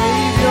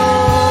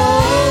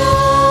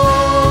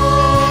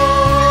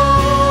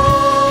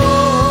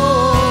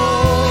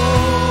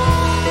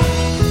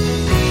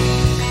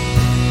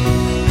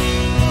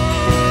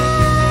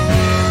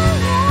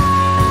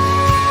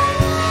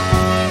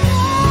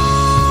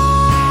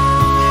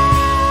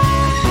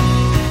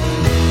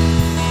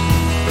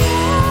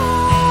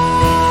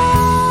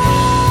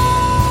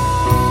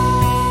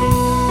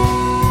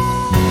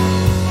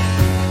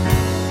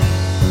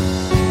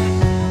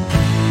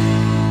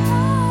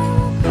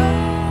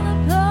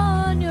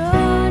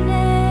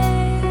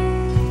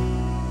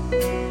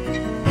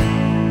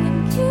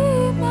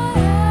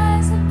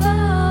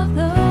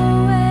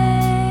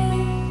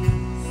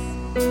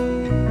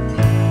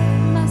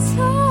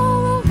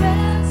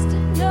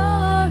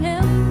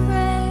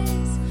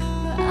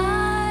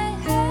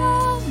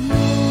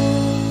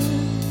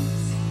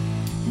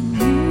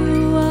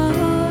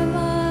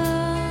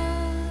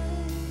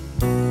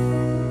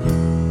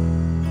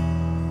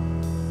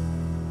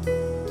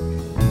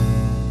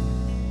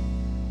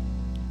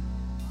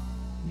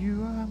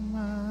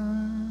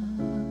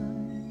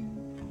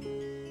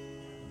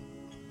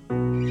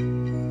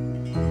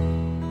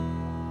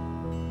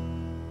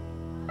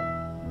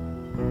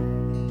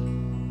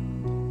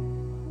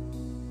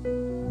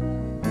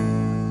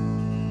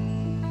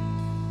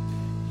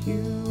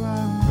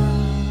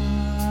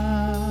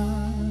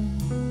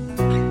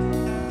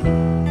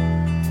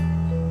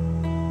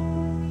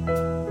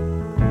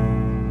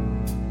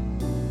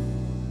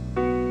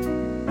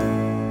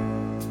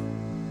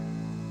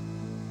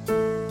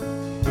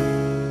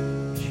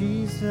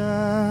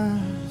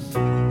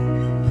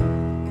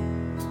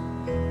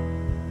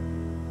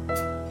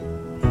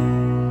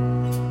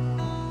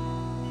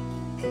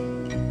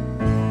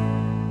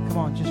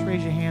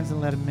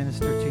 Let him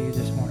minister to you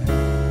this morning.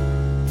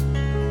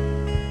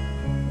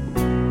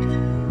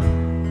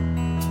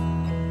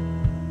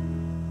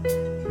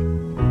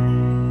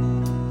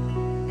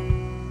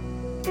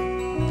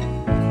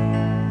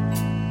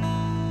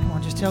 Come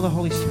on, just tell the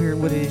Holy Spirit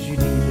what it is you need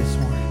this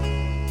morning.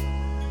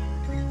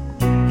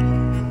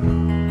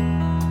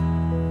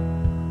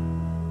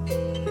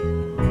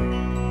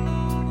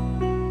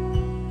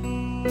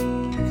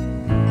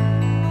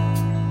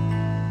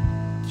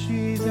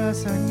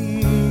 Jesus, I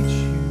need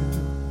you.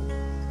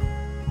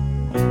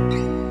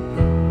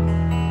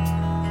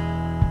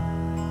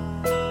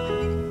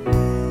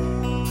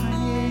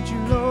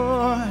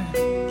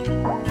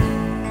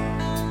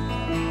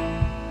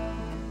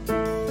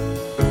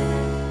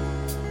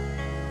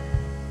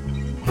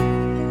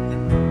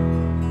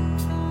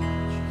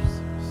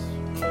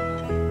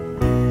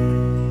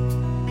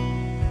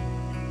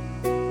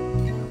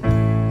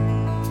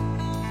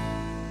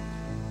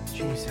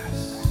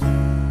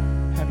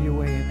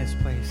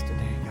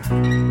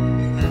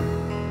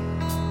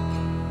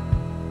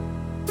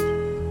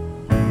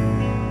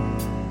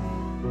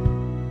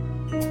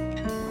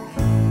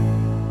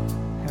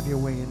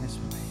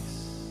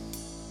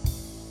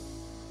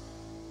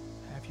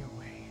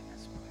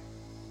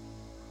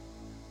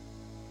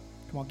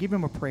 Come on, give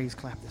him a praise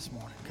clap this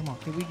morning. Come on,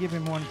 can we give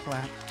him one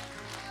clap?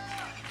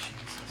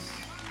 Jesus.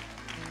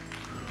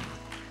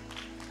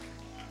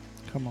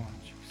 Come on,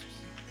 Jesus.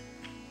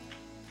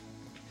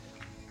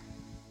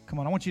 Come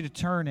on, I want you to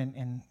turn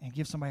and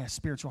give somebody a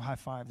spiritual high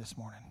five this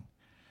morning.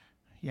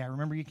 Yeah,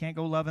 remember you can't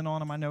go loving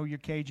on them. I know you're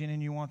Cajun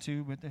and you want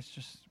to, but that's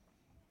just,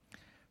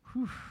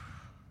 whew.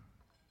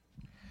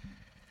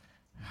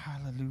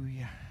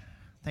 Hallelujah.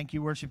 Thank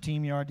you, worship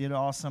team. You all did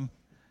awesome.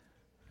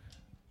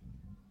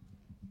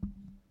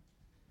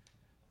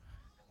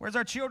 Where's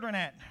our children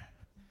at?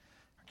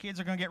 Our kids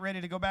are going to get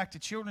ready to go back to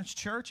children's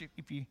church.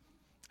 If you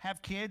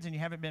have kids and you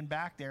haven't been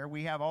back there,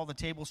 we have all the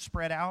tables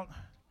spread out.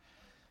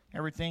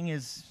 Everything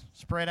is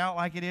spread out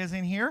like it is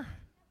in here.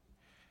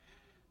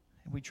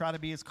 And we try to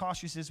be as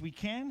cautious as we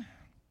can.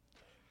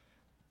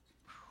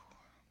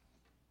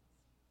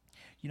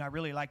 You know, I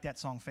really like that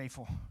song,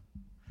 Faithful.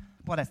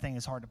 Boy, that thing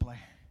is hard to play.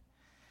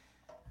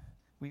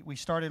 We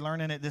started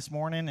learning it this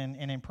morning, and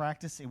in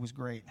practice, it was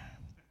great.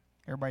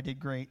 Everybody did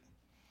great.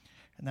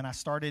 And then I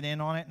started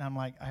in on it, and I'm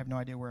like, I have no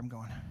idea where I'm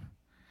going.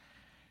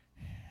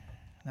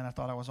 And then I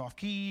thought I was off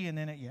key, and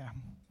then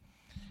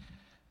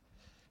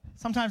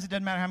Sometimes it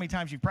doesn't matter how many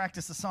times you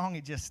practice the song,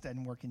 it just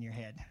doesn't work in your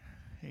head.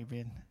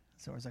 Amen.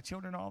 So is our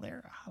children all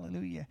there?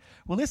 Hallelujah.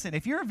 Well, listen,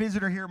 if you're a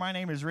visitor here, my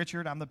name is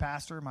Richard. I'm the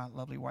pastor. My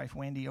lovely wife,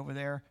 Wendy, over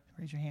there.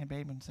 Raise your hand,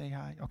 babe, and say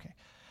hi. Okay.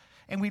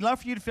 And we'd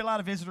love for you to fill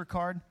out a visitor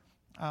card.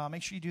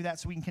 Make sure you do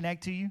that so we can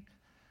connect to you.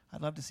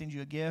 I'd love to send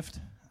you a gift.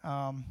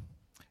 And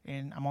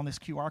I'm on this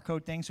QR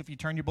code thing, so if you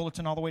turn your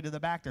bulletin all the way to the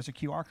back, there's a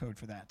QR code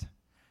for that.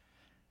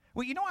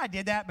 Well, you know I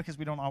did that because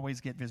we don't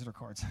always get visitor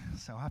cards.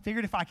 So I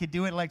figured if I could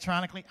do it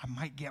electronically, I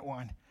might get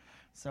one.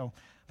 So,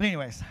 but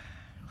anyways,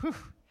 whew.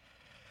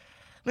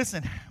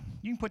 Listen,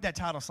 you can put that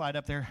title slide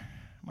up there,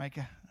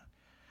 Micah.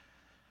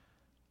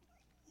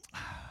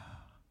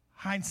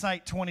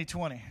 Hindsight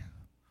 2020. You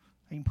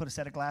can put a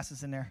set of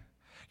glasses in there.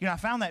 You know, I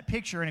found that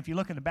picture, and if you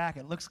look in the back,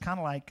 it looks kind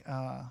of like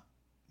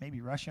maybe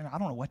Russian. I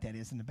don't know what that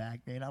is in the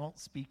back, man. I don't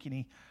speak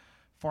any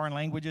foreign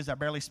languages. I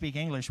barely speak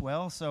English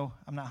well, so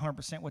I'm not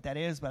 100% what that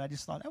is, but I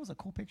just thought that was a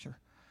cool picture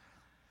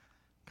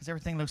because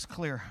everything looks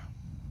clear.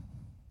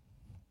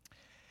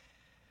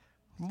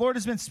 The Lord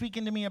has been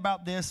speaking to me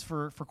about this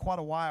for quite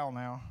a while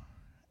now,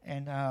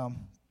 and,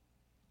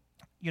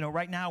 you know,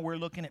 right now we're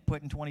looking at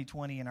putting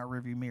 2020 in our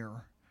rearview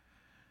mirror,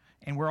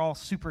 and we're all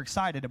super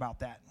excited about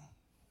that.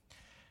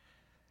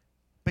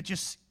 But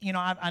just, you know,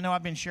 I know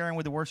I've been sharing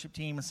with the worship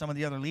team and some of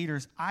the other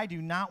leaders. I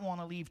do not want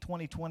to leave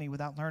 2020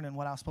 without learning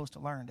what I was supposed to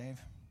learn, Dave.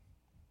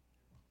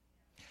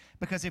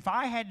 Because if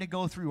I had to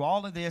go through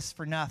all of this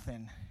for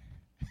nothing,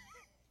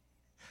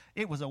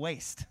 it was a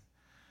waste.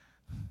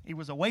 It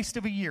was a waste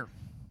of a year.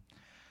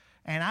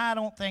 And I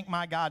don't think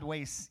my God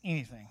wastes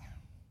anything.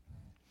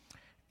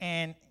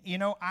 And, you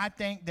know, I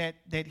think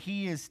that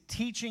he is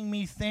teaching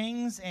me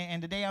things.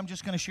 And today I'm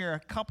just going to share a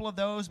couple of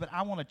those. But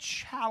I want to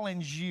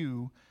challenge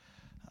you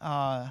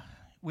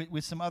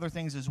with some other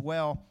things as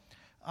well.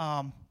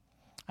 I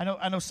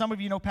know some of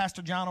you know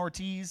Pastor John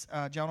Ortiz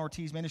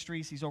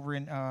Ministries. He's over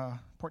in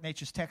Port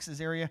Neches,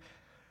 Texas area.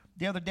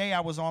 The other day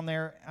I was on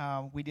there.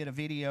 We did a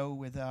video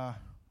with, I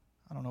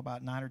don't know,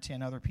 about 9 or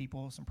 10 other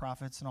people, some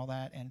prophets and all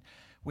that. And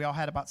we all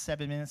had about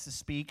 7 minutes to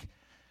speak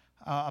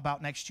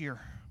about next year.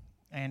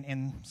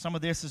 And some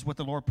of this is what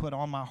the Lord put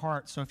on my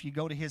heart. So if you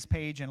go to his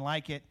page and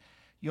like it,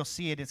 you'll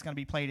see it. It's going to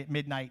be played at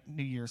midnight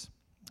New Year's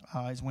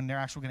is when they're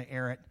actually going to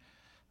air it.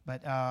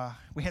 But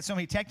we had so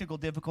many technical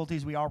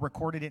difficulties, we all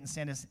recorded it and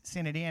sent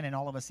it in, and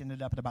all of us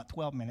ended up at about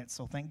 12 minutes.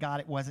 So thank God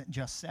it wasn't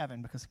just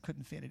 7 because it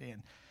couldn't fit it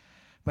in.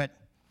 But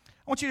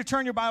I want you to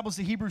turn your Bibles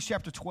to Hebrews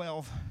chapter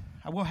 12.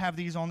 I will have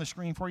these on the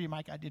screen for you,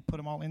 Mike. I did put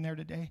them all in there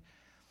today.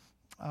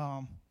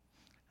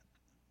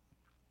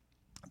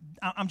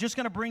 I'm just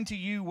going to bring to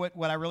you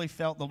what I really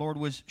felt the Lord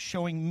was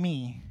showing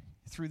me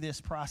through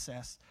this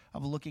process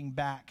of looking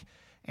back.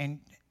 And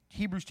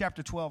Hebrews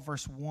chapter 12,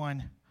 verse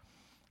 1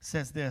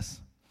 says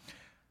this.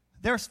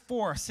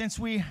 Therefore, since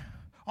we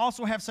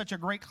also have such a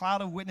great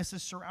cloud of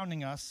witnesses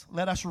surrounding us,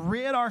 let us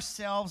rid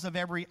ourselves of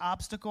every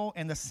obstacle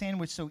and the sin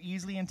which so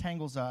easily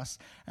entangles us,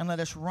 and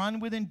let us run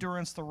with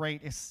endurance the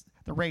race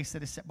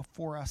that is set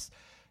before us.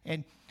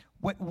 And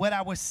what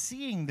I was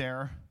seeing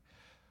there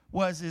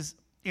is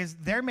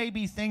there may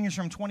be things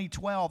from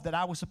 2012 that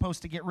I was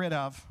supposed to get rid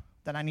of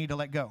that I need to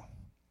let go.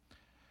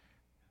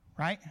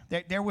 Right?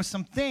 There was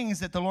some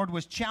things that the Lord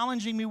was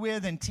challenging me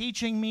with and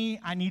teaching me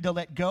I need to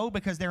let go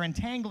because they're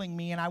entangling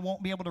me and I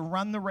won't be able to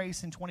run the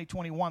race in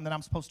 2021 that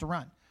I'm supposed to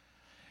run.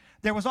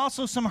 There was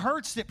also some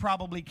hurts that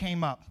probably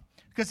came up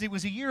because it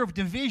was a year of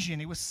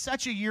division. It was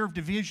such a year of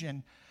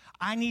division.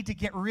 I need to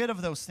get rid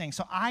of those things.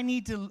 So I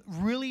need to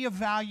really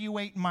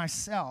evaluate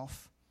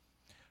myself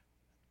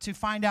to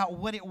find out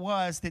what it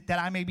was that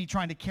I may be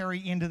trying to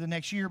carry into the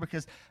next year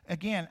because,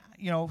 again,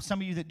 you know,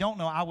 some of you that don't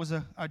know, I was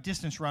a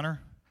distance runner.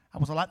 I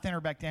was a lot thinner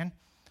back then.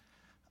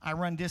 I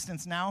run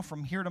distance now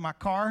from here to my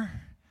car,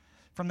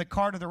 from the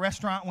car to the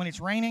restaurant when it's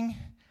raining.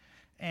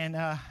 And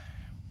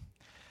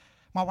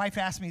my wife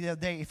asked me the other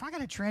day, if I got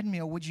a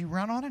treadmill, would you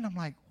run on it? I'm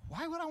like,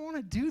 why would I want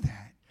to do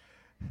that?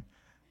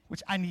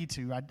 Which I need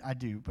to. I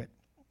do, but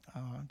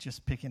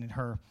just picking at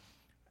her.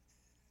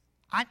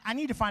 I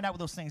need to find out what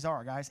those things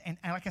are, guys. And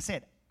like I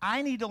said,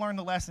 I need to learn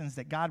the lessons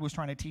that God was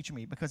trying to teach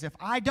me. Because if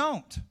I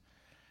don't,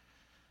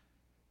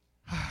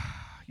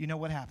 you know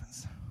what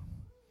happens.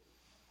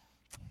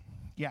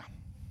 Yeah.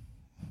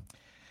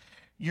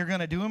 You're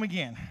going to do them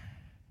again.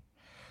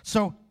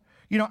 So,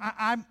 you know,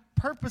 I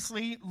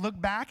purposely look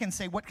back and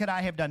say, what could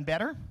I have done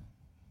better?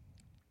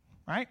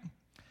 Right?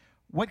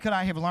 What could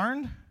I have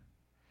learned?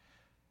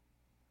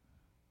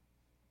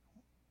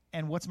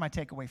 And what's my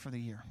takeaway for the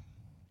year?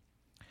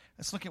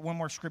 Let's look at one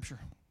more scripture.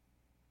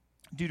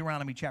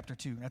 Deuteronomy chapter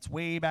 2. That's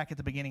way back at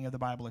the beginning of the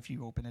Bible if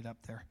you open it up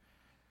there.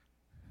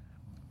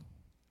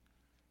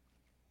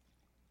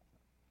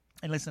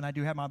 And listen, I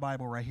do have my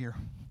Bible right here.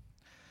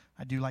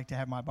 I do like to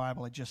have my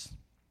Bible. It just,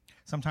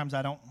 sometimes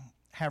I don't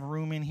have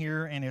room in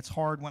here, and it's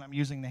hard when I'm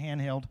using the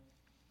handheld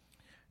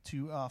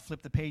to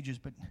flip the pages,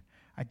 but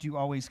I do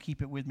always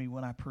keep it with me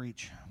when I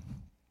preach.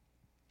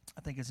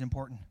 I think it's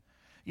important,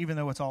 even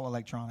though it's all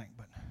electronic.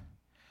 But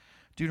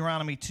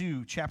Deuteronomy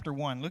 2, chapter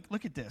 1.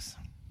 Look at this.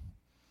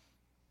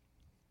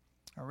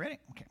 All ready?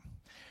 Okay.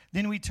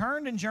 Then we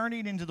turned and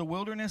journeyed into the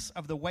wilderness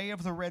of the way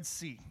of the Red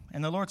Sea.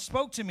 And the Lord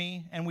spoke to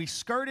me, and we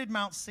skirted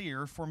Mount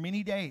Seir for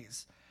many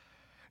days.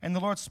 And the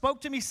Lord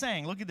spoke to me,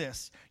 saying, look at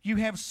this. You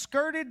have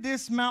skirted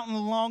this mountain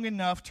long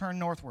enough, turn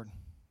northward.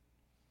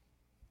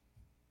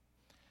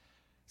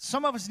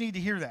 Some of us need to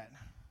hear that.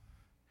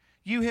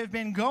 You have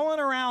been going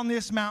around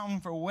this mountain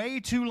for way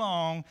too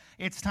long.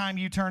 It's time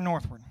you turn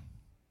northward.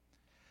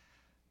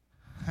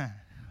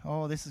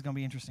 Oh, this is going to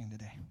be interesting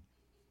today.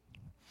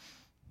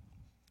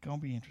 Going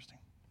to be interesting.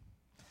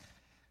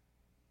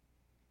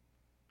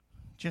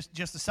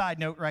 Just a side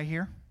note right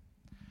here.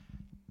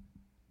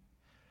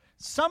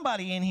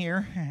 Somebody in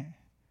here,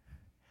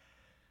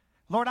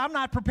 Lord, I'm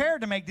not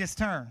prepared to make this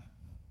turn.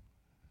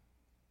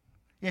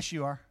 Yes,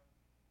 you are.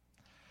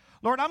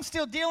 Lord, I'm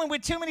still dealing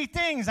with too many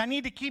things. I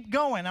need to keep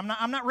going.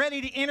 I'm not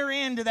ready to enter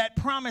into that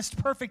promised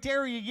perfect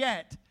area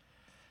yet.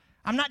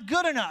 I'm not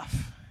good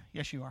enough.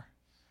 Yes, you are.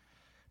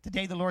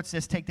 Today the Lord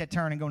says, take that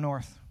turn and go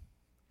north.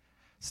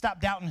 Stop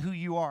doubting who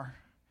you are.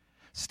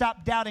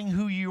 Stop doubting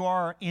who you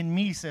are in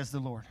me, says the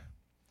Lord.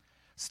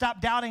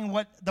 Stop doubting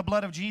what the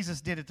blood of Jesus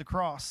did at the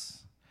cross.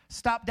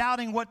 Stop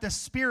doubting what the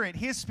Spirit,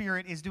 His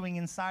Spirit, is doing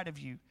inside of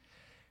you.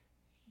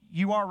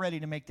 You are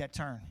ready to make that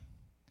turn.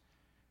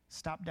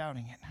 Stop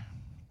doubting it.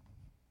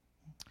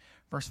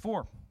 Verse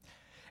 4.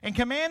 And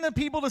command the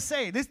people to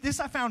say, this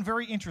I found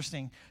very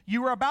interesting.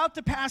 You are about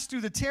to pass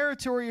through the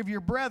territory of your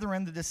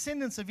brethren, the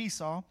descendants of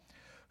Esau,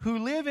 who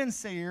live in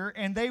Seir,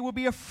 and they will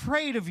be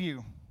afraid of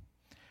you.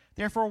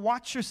 Therefore,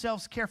 watch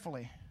yourselves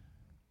carefully.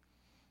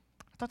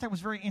 I thought that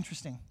was very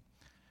interesting.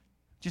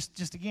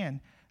 Just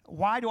again,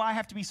 why do I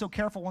have to be so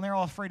careful when they're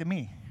all afraid of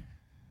me?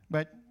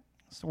 But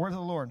it's the word of the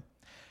Lord.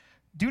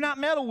 Do not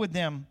meddle with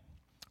them,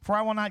 for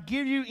I will not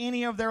give you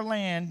any of their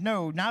land,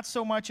 no, not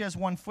so much as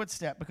one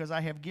footstep, because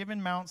I have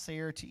given Mount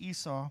Seir to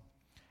Esau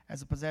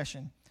as a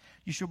possession.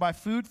 You shall buy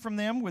food from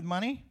them with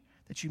money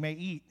that you may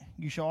eat.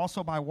 You shall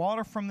also buy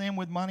water from them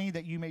with money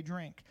that you may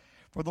drink.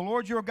 For the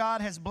Lord your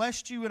God has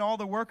blessed you in all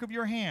the work of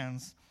your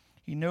hands.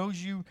 He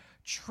knows you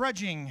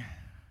trudging,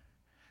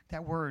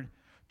 that word,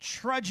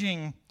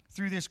 trudging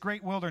through this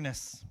great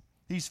wilderness.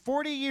 These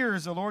 40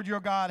 years the Lord your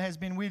God has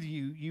been with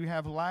you. You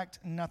have lacked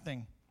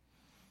nothing.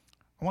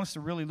 I want us to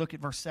really look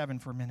at verse 7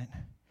 for a minute.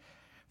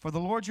 For the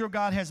Lord your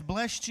God has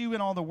blessed you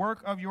in all the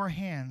work of your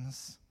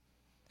hands.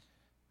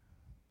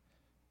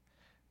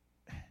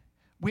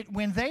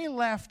 When they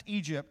left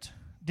Egypt,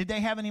 did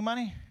they have any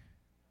money?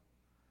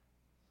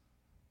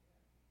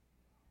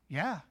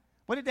 Yeah.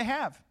 What did they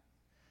have?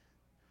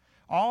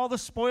 All the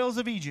spoils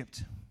of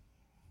Egypt.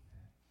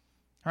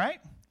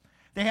 Right?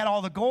 They had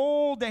all the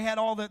gold. They had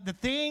all the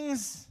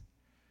things.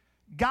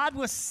 God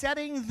was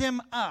setting them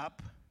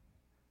up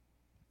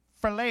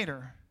for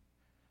later.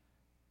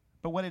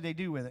 But what did they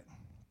do with it?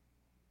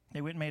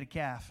 They went and made a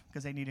calf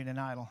because they needed an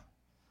idol.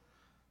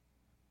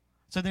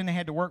 So then they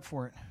had to work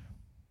for it.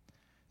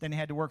 And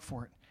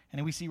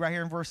then we see right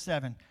here in verse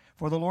 7,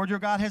 for the Lord your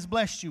God has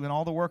blessed you in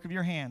all the work of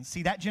your hands.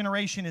 See, that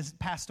generation is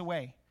passed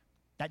away.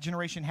 That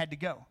generation had to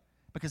go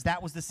because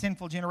that was the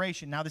sinful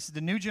generation. Now this is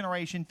the new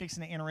generation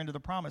fixing to enter into the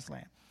promised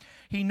land.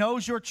 He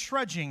knows you're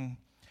trudging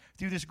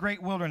through this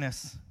great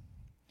wilderness.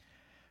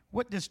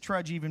 What does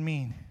trudge even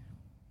mean?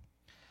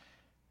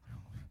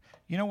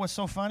 You know what's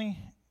so funny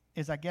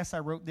is I guess I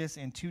wrote this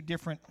in two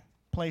different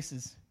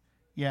places.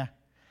 Yeah.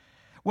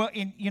 Well,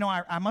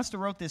 I must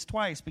have wrote this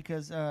twice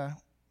because I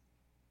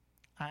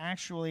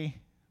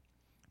actually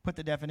put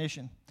the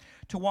definition.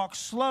 To walk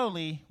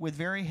slowly with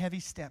very heavy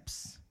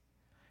steps,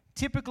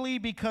 typically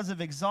because of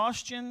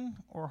exhaustion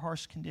or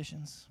harsh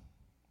conditions.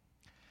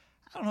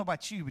 I don't know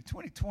about you, but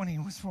 2020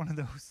 was one of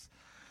those.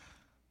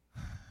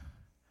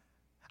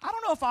 I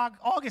don't know if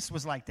August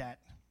was like that.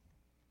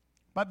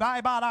 But by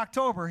about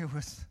October, it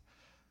was,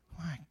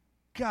 my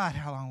God,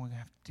 how long are we going to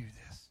have to do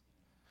this?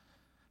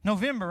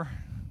 November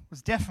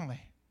was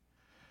definitely.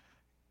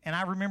 And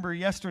I remember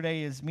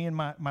yesterday as me and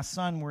my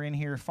son were in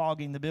here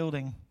fogging the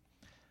building,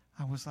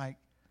 I was like,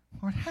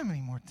 Lord, how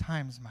many more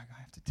times am I going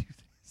to have to do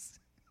this?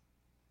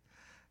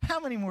 How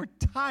many more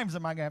times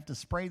am I going to have to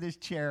spray this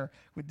chair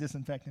with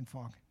disinfectant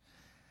fog?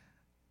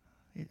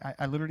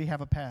 I literally have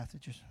a path.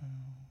 It just,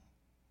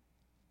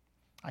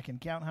 I can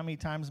count how many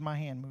times my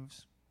hand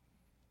moves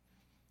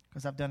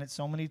because I've done it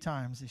so many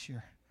times this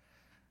year.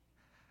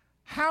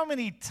 How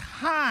many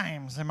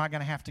times am I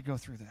going to have to go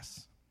through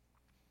this?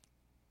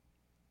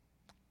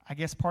 I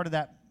guess part of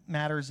that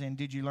matters in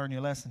did you learn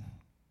your lesson?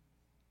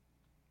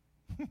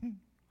 I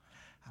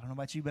don't know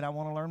about you, but I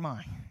want to learn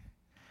mine.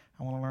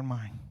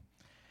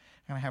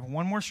 And I have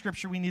one more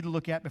scripture we need to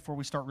look at before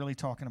we start really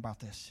talking about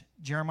this.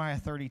 Jeremiah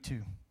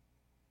 32.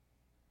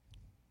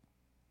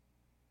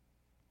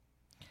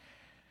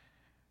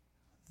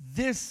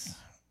 This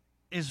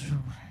is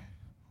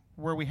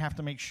where we have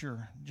to make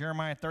sure.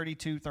 Jeremiah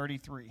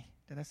 32:33.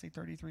 Did I say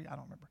 33? I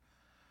don't remember.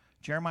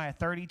 Jeremiah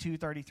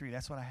 32:33.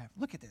 That's what I have.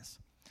 Look at this.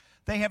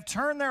 They have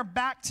turned their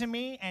back to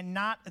me and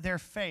not their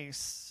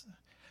face.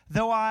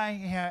 Though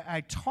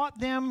I taught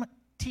them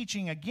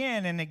teaching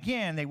again and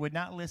again, they would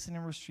not listen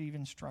and receive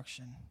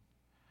instruction.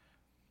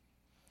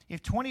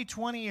 If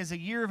 2020 is a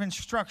year of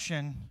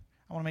instruction,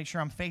 I want to make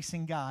sure I'm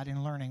facing God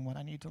and learning what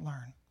I need to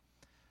learn.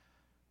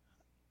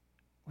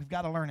 We've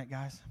got to learn it,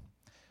 guys.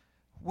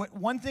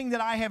 One thing that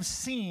I have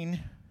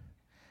seen,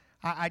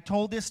 I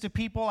told this to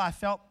people, I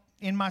felt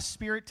in my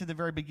spirit to the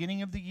very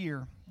beginning of the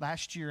year,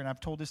 last year, and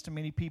I've told this to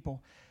many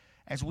people.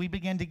 As we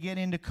begin to get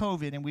into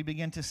COVID and we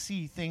begin to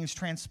see things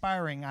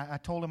transpiring, I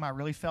told them I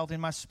really felt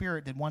in my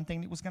spirit that one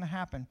thing that was going to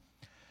happen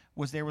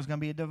was there was going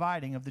to be a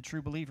dividing of the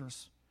true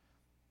believers.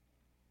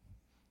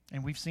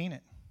 And we've seen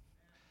it.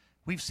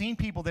 We've seen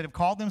people that have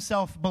called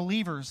themselves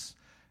believers,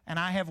 and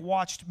I have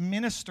watched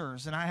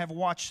ministers and I have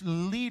watched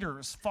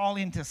leaders fall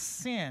into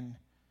sin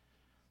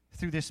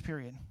through this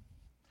period.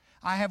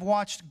 I have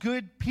watched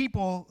good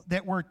people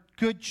that were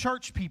good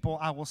church people,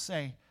 I will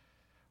say,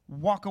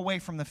 walk away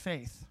from the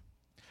faith,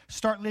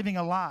 start living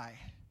a lie.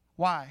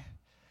 Why?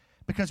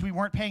 Because we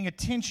weren't paying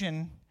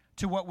attention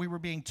to what we were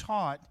being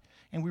taught,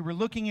 and we were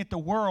looking at the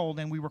world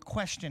and we were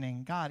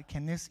questioning, God,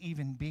 can this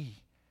even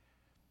be?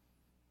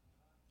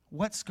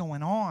 What's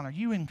going on? Are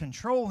you in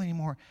control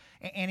anymore?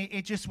 And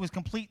it just was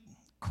complete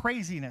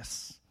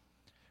craziness.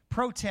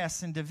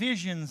 Protests and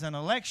divisions and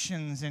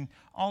elections and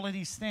all of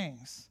these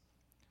things.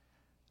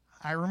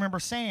 I remember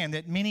saying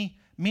that many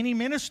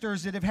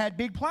ministers that have had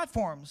big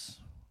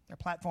platforms, their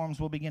platforms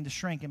will begin to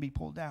shrink and be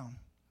pulled down.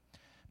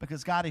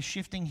 Because God is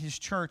shifting his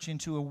church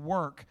into a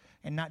work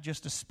and not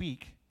just to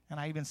speak. And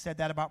I even said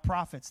that about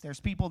prophets. There's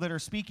people that are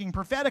speaking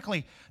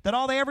prophetically, that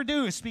all they ever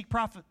do is speak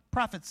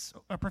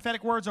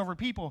prophetic words over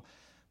people.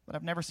 But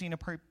I've never seen a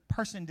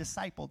person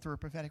discipled through a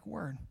prophetic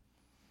word.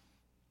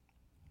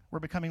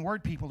 We're becoming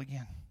word people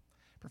again.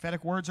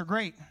 Prophetic words are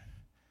great,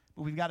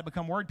 but we've got to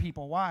become word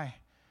people. Why?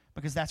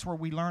 Because that's where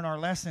we learn our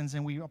lessons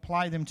and we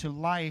apply them to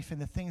life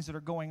and the things that are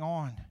going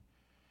on.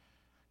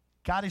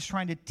 God is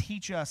trying to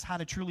teach us how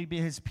to truly be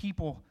his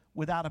people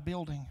without a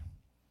building.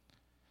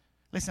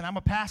 Listen, I'm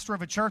a pastor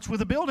of a church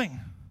with a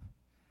building.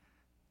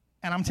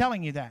 And I'm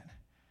telling you that.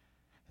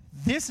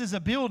 This is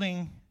a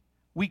building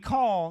we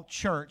call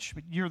church,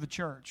 but you're the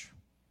church.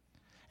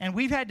 And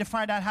we've had to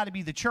find out how to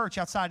be the church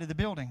outside of the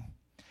building.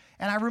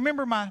 And I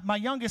remember my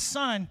youngest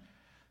son,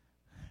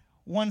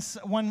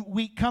 one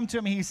week come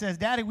to me, he says,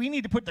 Daddy, we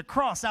need to put the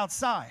cross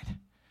outside.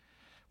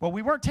 Well,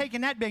 we weren't taking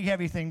that big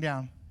heavy thing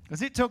down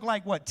because it took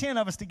 10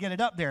 of us to get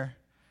it up there.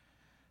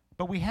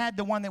 But we had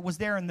the one that was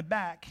there in the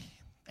back,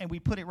 and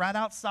we put it right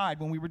outside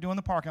when we were doing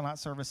the parking lot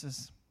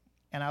services.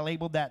 And I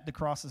labeled that the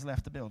cross has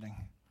left the building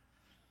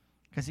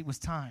because it was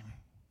time.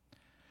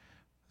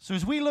 So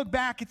as we look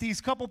back at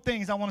these couple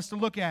things I want us to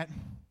look at,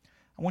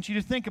 I want you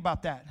to think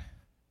about that.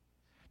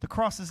 The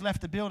cross has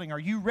left the building. Are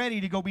you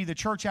ready to go be the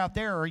church out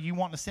there, or are you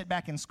wanting to sit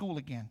back in school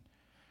again?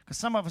 Because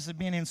some of us have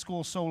been in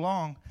school so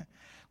long.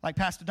 Like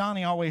Pastor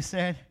Donnie always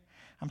said,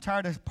 I'm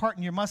tired of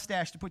parting your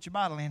mustache to put your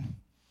bottle in.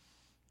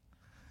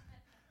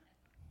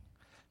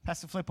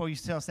 Pastor Flippo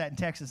used to tell us that in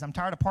Texas. I'm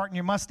tired of parting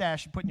your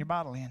mustache and putting your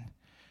bottle in.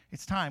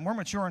 It's time. We're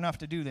mature enough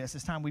to do this.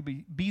 It's time we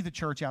be the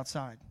church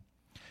outside.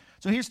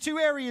 So here's two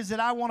areas that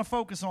I want to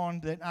focus on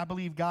that I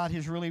believe God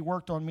has really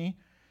worked on me.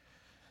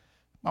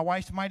 My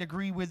wife might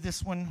agree with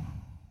this one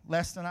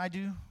less than I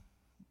do,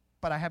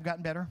 but I have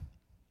gotten better.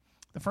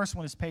 The first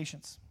one is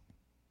patience.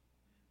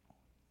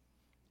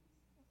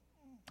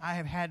 I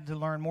have had to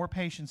learn more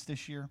patience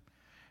this year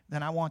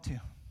than I want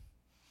to.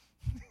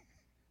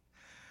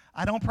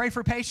 I don't pray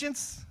for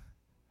patience.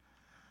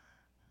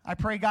 I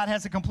pray God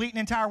has a complete and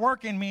entire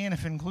work in me, and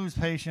if it includes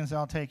patience,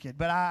 I'll take it.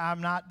 But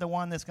I'm not the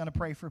one that's going to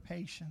pray for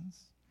patience.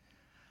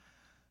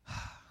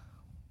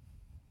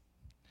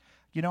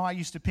 You know, I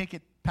used to pick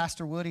at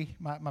Pastor Woody,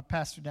 my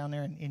pastor down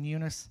there in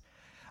Eunice.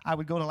 I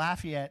would go to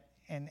Lafayette,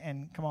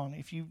 and come on,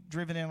 if you've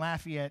driven in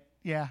Lafayette,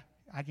 yeah,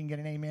 I can get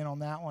an amen on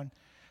that one.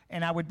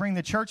 And I would bring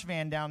the church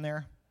van down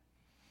there,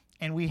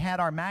 and we had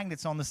our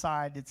magnets on the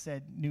side that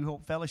said New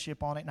Hope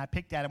Fellowship on it, and I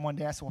picked at him one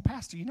day. I said, well,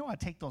 Pastor, you know I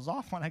take those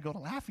off when I go to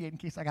Lafayette in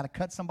case I got to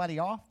cut somebody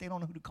off. They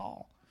don't know who to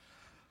call.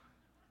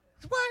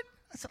 I said, what?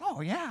 I said,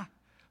 oh, yeah.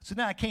 So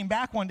then I came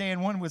back one day,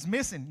 and one was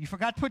missing. You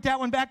forgot to put that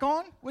one back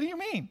on? What do you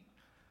mean?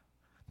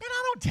 Man,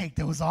 I don't take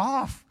those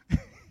off.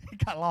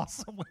 It got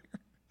lost somewhere.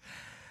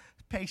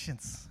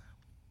 Patience.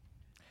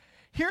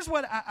 Here's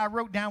what I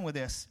wrote down with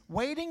this.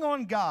 Waiting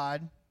on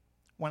God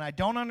when I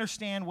don't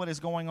understand what is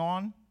going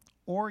on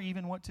or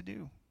even what to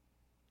do.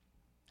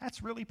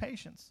 That's really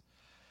patience.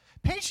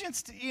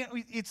 Patience,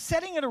 it's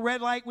sitting at a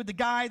red light with the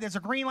guy. There's a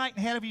green light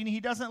ahead of you, and he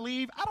doesn't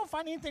leave. I don't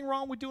find anything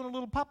wrong with doing a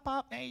little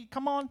pop. Hey,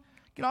 come on,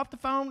 get off the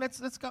phone.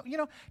 Let's go. You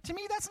know, to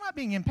me, that's not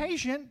being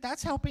impatient.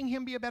 That's helping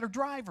him be a better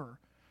driver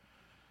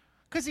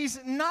because he's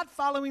not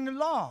following the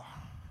law.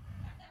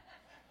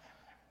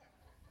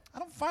 I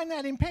don't find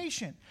that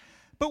impatient.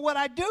 But what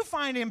I do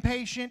find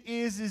impatient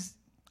is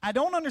I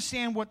don't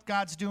understand what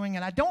God's doing,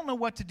 and I don't know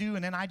what to do,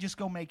 and then I just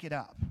go make it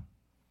up.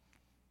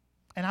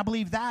 And I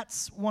believe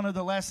that's one of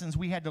the lessons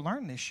we had to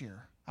learn this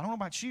year. I don't know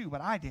about you,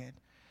 but I did.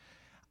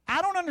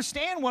 I don't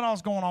understand what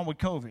all's going on with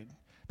COVID.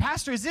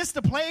 Pastor, is this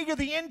the plague of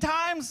the end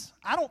times?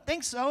 I don't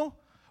think so.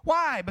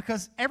 Why?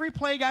 Because every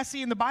plague I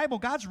see in the Bible,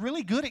 God's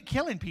really good at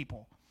killing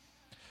people.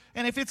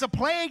 And if it's a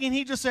plague and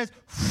he just says,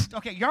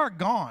 okay, you're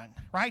gone,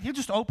 right? He'll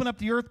just open up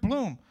the earth,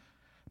 bloom.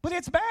 But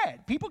it's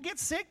bad. People get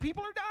sick.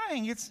 People are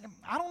dying.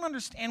 I don't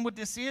understand what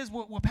this is.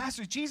 Well,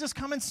 Pastor, is Jesus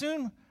coming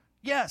soon?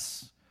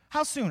 Yes.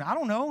 How soon? I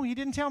don't know. He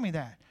didn't tell me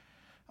that.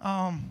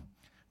 Well,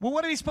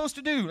 what are we supposed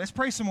to do? Let's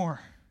pray some more.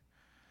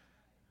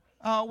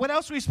 What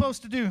else are we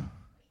supposed to do?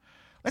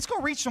 Let's go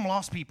reach some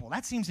lost people.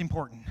 That seems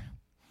important.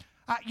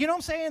 You know what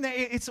I'm saying?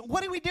 It's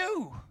what do we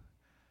do?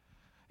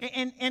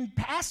 And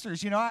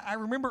pastors, I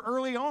remember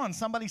early on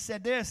somebody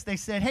said this. They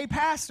said, hey,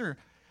 pastor,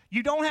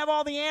 you don't have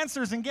all the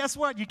answers, and guess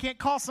what? You can't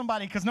call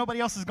somebody because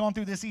nobody else has gone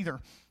through this either.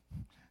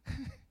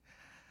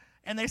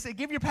 And they say,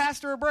 give your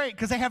pastor a break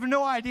because they have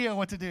no idea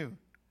what to do.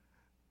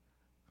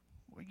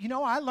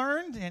 I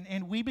learned,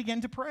 and we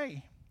began to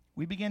pray.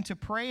 We began to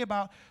pray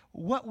about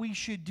what we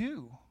should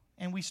do,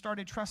 and we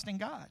started trusting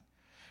God.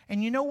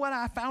 And you know what?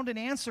 I found an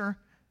answer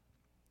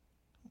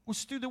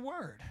was through the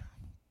Word.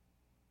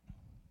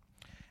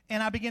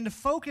 And I began to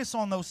focus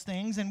on those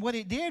things, and what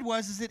it did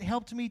was it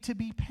helped me to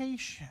be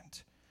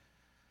patient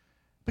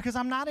because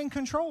I'm not in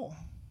control.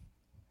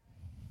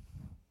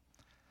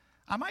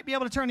 I might be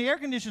able to turn the air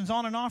conditions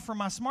on and off from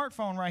my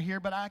smartphone right here,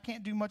 but I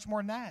can't do much more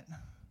than that.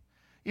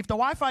 If the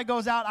Wi-Fi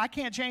goes out, I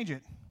can't change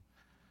it.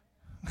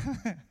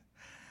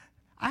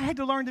 I had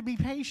to learn to be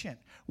patient,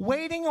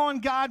 waiting on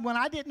God when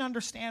I didn't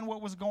understand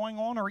what was going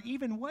on or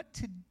even what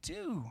to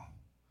do.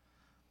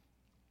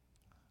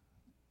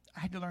 I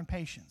had to learn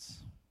patience.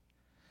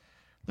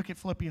 Look at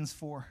Philippians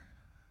 4.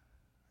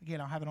 Again,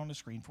 I'll have it on the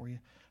screen for you.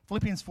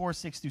 Philippians 4,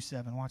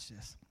 6-7. Watch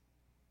this.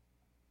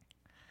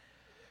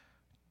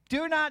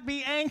 Do not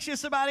be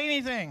anxious about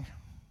anything.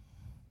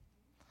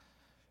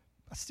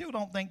 I still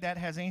don't think that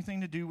has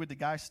anything to do with the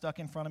guy stuck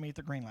in front of me at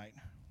the green light.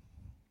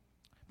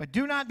 But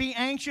do not be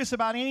anxious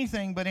about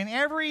anything, but in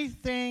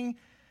everything,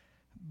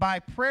 by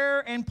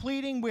prayer and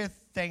pleading with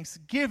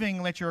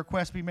thanksgiving, let your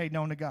requests be made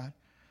known to God.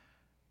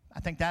 I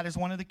think that is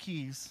one of the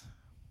keys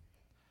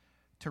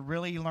to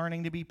really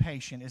learning to be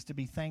patient, is to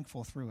be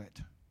thankful through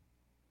it.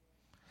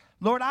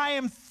 Lord, I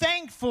am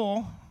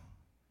thankful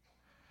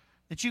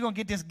that you're going to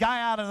get this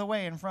guy out of the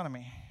way in front of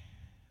me.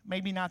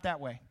 Maybe not that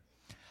way.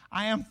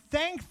 I am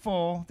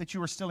thankful that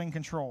you are still in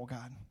control,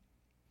 God,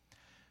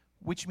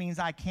 which means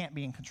I can't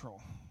be in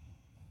control.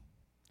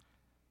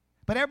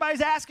 But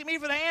everybody's asking me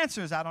for the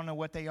answers. I don't know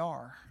what they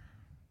are.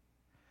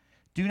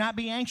 Do not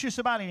be anxious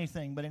about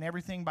anything, but in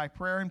everything by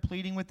prayer and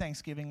pleading with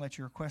thanksgiving, let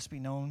your requests be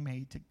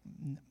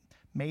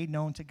made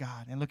known to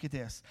God. And look at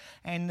this.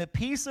 And the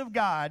peace of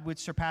God, which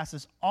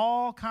surpasses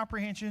all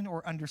comprehension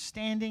or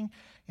understanding,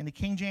 in the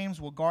King James,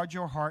 will guard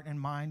your heart and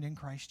mind in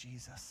Christ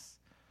Jesus.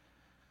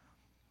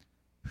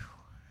 Whew.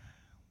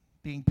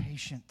 Being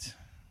patient.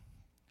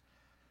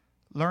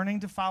 Learning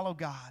to follow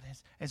God.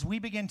 As we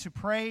begin to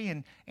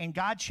pray, and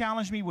God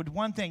challenged me with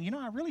one thing.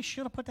 I really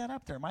should have put that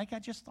up there, Mike. I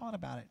just thought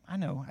about it. I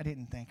know, I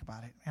didn't think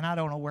about it, and I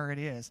don't know where it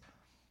is.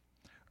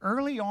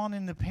 Early on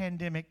in the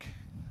pandemic,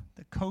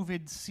 the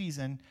COVID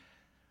season,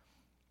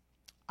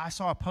 I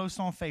saw a post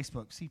on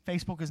Facebook. See,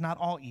 Facebook is not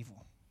all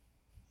evil,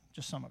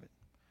 just some of it.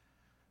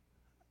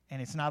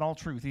 And it's not all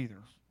truth either.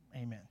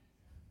 Amen.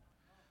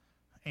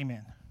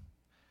 Amen.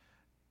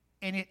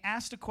 And it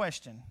asked a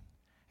question.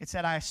 It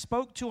said, I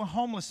spoke to a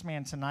homeless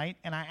man tonight,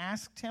 and I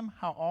asked him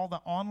how all the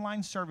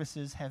online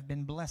services have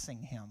been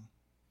blessing him.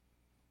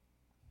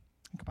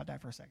 Think about that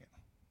for a second.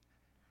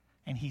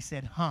 And he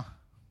said,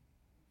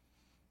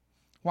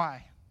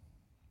 Why?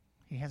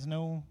 He has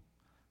no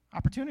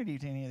opportunity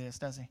to any of this,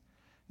 does he?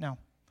 No.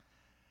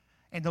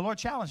 And the Lord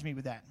challenged me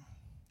with that.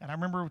 And I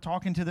remember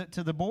talking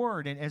to the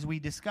board, and as we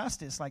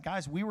discussed this, like,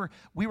 guys, we were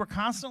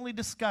constantly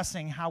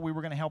discussing how we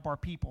were going to help our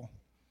people.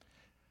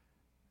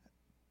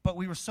 But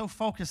we were so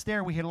focused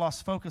there, we had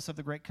lost focus of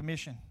the Great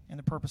Commission and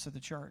the purpose of the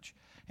church.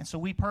 And so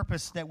we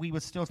purposed that we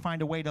would still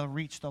find a way to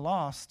reach the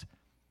lost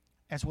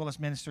as well as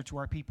minister to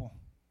our people.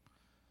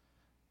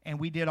 And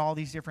we did all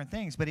these different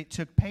things, but it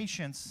took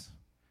patience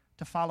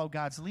to follow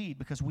God's lead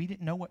because we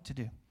didn't know what to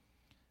do.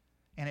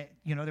 And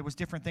there was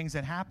different things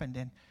that happened,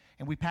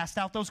 and we passed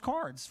out those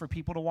cards for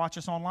people to watch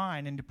us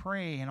online and to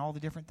pray and all the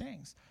different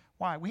things.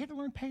 Why? We had to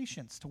learn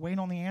patience to wait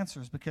on the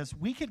answers because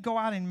we could go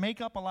out and make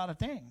up a lot of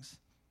things,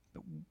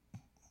 but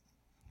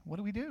what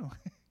do we do?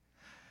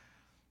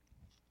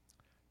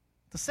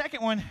 The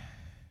second one,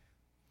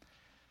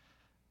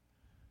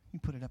 you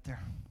put it up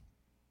there.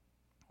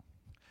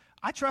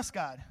 I trust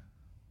God.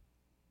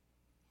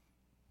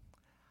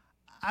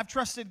 I've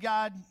trusted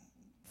God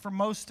for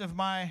most of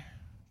my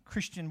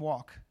Christian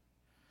walk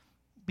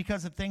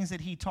because of things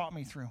that he taught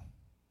me through.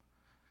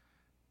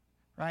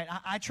 Right?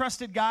 I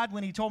trusted God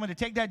when he told me to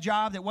take that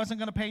job that wasn't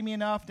going to pay me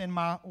enough. Then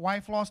my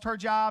wife lost her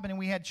job, and then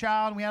we had a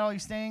child, and we had all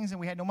these things, and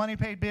we had no money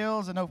to pay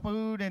bills and no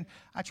food, and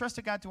I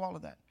trusted God through all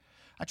of that.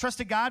 I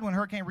trusted God when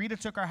Hurricane Rita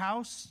took our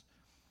house.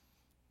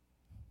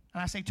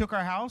 And I say took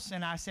our house,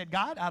 and I said,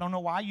 God, I don't know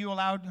why you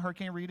allowed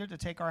Hurricane Rita to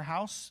take our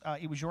house.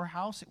 It was your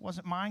house. It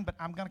wasn't mine, but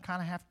I'm going to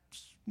kind of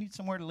need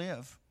somewhere to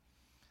live.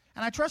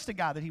 And I trusted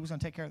God that he was going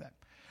to take care of that.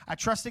 I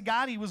trusted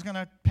God he was going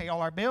to pay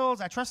all our bills.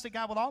 I trusted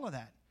God with all of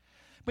that.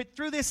 But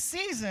through this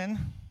season,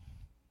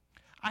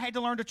 I had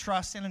to learn to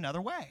trust in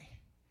another way.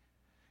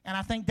 And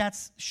I think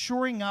that's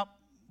shoring up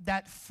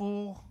that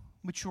full,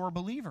 mature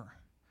believer.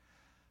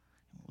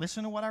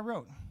 Listen to what I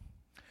wrote.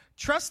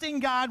 Trusting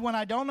God when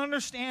I don't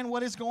understand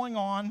what is going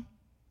on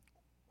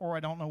or I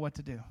don't know what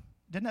to do.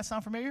 Didn't that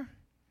sound familiar?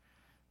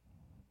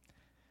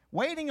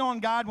 Waiting on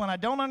God when I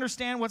don't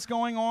understand what's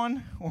going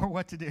on or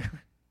what to do.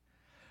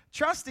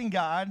 Trusting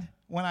God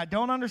when I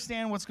don't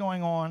understand what's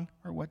going on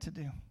or what to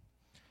do.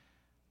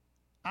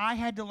 I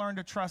had to learn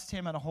to trust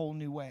Him in a whole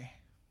new way.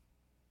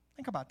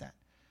 Think about that.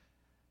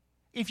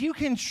 If you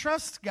can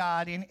trust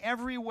God in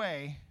every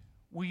way,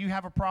 will you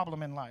have a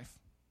problem in life?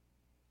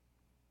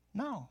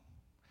 No.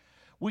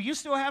 Will you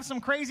still have some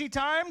crazy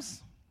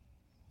times?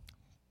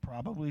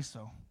 Probably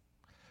so.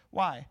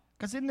 Why?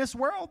 Because in this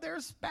world,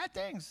 there's bad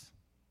things.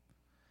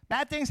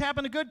 Bad things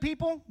happen to good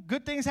people.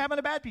 Good things happen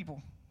to bad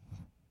people.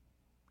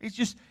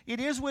 It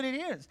is what it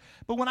is.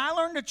 But when I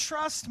learn to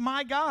trust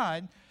my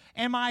God,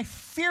 am I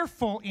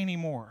fearful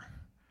anymore?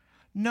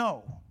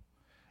 No.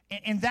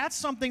 And that's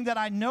something that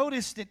I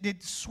noticed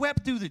that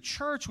swept through the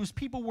church was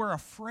people were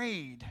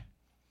afraid.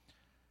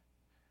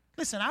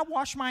 Listen, I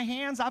wash my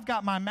hands. I've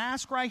got my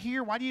mask right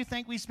here. Why do you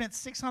think we spent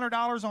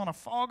 $600 on a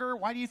fogger?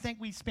 Why do you think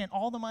we spent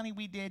all the money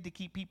we did to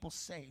keep people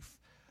safe?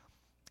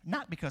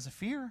 Not because of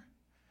fear,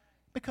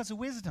 because of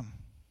wisdom.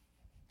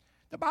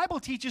 The Bible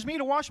teaches me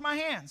to wash my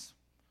hands.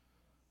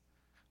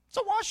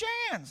 So wash your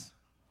hands.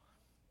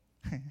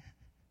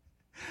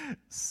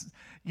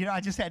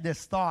 I just had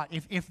this thought.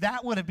 If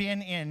that would have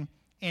been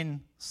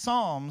in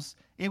Psalms,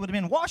 it would have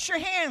been, wash your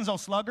hands, O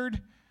sluggard.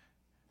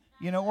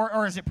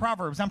 Or is it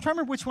Proverbs? I'm trying to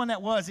remember which one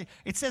that was.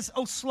 It says,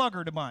 oh,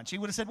 sluggard a bunch. He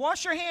would have said,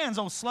 wash your hands,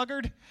 oh,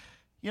 sluggard.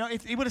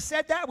 If he would have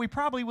said that, we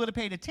probably would have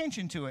paid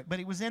attention to it. But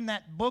it was in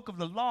that book of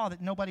the law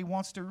that nobody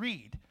wants to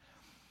read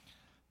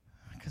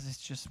because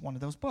it's just one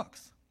of those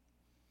books.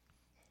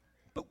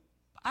 But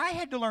I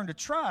had to learn to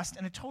trust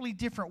in a totally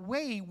different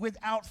way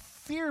without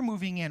fear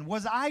moving in.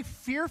 Was I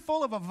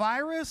fearful of a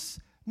virus?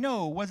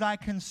 No. Was I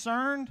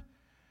concerned?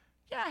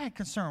 Yeah, I had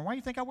concern. Why do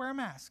you think I wear a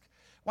mask?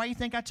 Why do you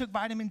think I took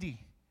vitamin D?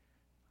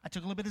 I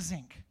took a little bit of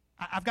zinc.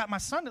 I've got my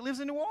son that lives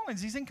in New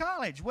Orleans. He's in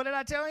college. What did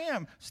I tell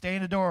him? Stay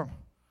in the dorm.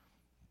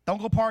 Don't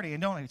go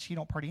partying. She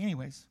don't party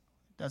anyways.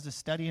 Does this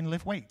study and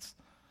lift weights.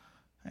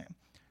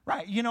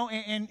 Right,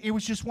 and it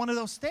was just one of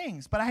those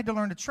things. But I had to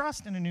learn to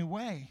trust in a new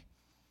way.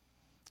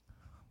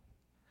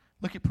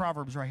 Look at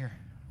Proverbs right here.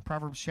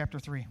 Proverbs chapter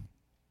 3.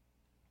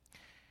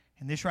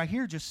 And this right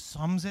here just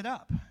sums it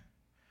up.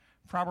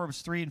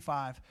 Proverbs 3 and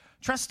 5.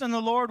 Trust in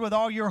the Lord with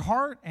all your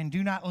heart and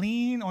do not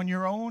lean on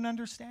your own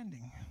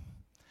understanding.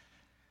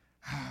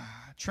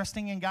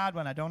 Trusting in God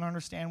when I don't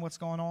understand what's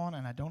going on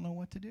and I don't know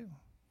what to do.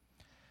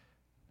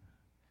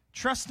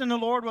 Trust in the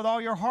Lord with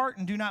all your heart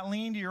and do not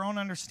lean to your own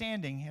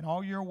understanding. In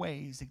all your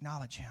ways,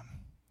 acknowledge Him.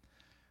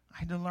 I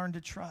had to learn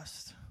to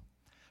trust.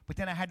 But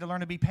then I had to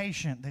learn to be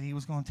patient that He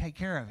was going to take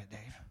care of it,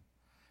 Dave.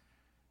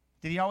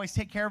 Did He always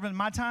take care of it in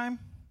my time?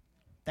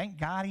 Thank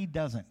God He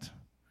doesn't.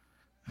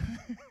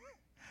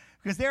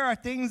 Because there are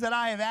things that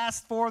I have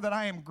asked for that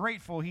I am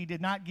grateful He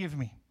did not give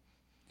me.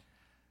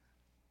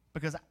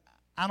 Because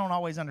I don't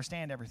always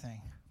understand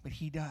everything, but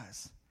He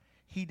does.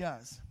 He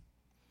does.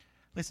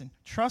 Listen,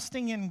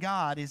 trusting in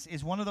God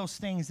is one of those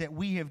things that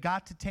we have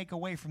got to take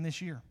away from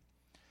this year.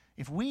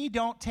 If we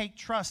don't take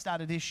trust out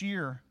of this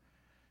year,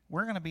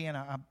 we're going to be in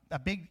a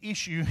big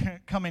issue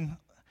coming,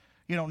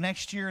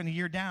 next year and the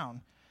year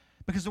down.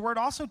 Because the Word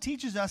also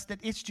teaches us that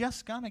it's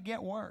just going to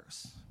get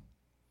worse.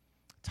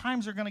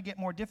 Times are going to get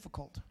more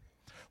difficult.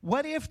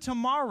 What if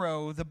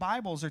tomorrow the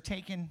Bibles are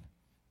taken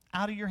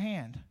out of your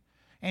hand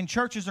and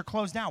churches are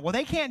closed down? Well,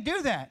 they can't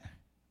do that.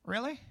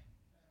 Really?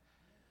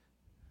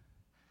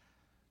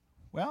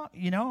 Well,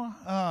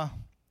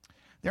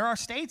 there are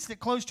states that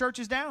close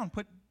churches down,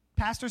 put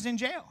pastors in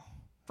jail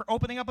for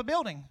opening up a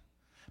building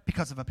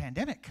because of a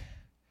pandemic.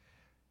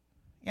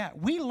 Yeah,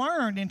 we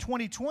learned in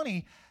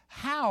 2020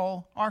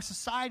 how our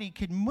society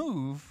could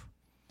move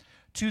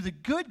to the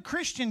good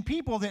Christian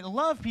people that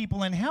love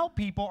people and help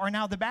people are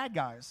now the bad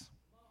guys.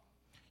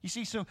 You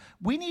see, so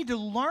we need to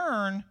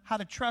learn how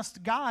to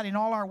trust God in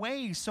all our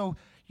ways. So,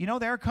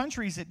 there are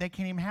countries that they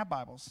can't even have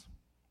Bibles.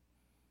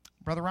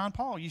 Brother Ron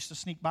Paul used to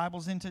sneak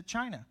Bibles into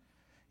China.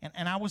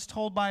 And I was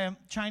told by a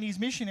Chinese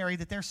missionary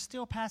that they're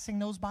still passing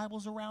those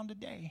Bibles around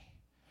today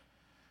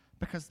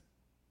because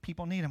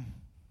people need them.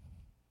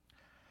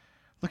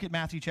 Look at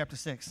Matthew chapter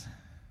 6.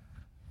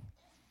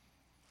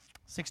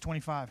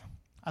 6:25.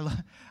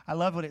 I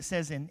love what it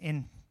says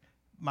in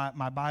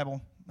my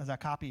Bible as I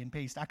copy and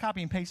paste. I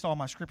copy and paste all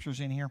my scriptures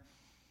in here.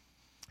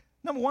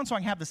 Number one, so I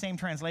can have the same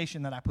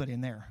translation that I put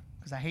in there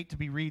because I hate to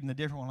be reading the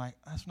different one like,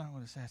 that's not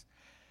what it says.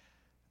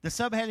 The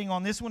subheading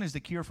on this one is the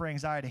cure for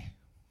anxiety.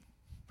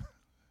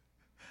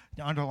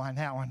 To underline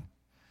that one.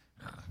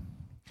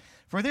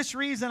 For this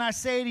reason I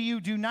say to you,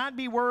 do not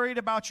be worried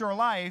about your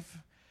life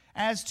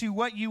as to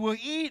what you will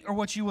eat or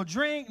what you will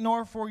drink,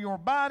 nor for your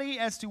body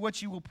as to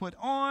what you will put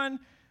on.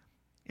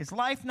 Is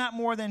life not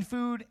more than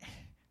food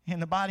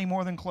and the body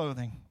more than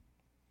clothing?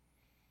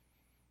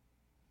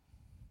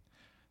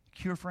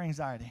 cure for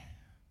anxiety.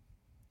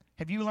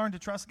 Have you learned to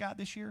trust God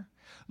this year?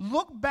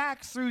 Look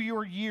back through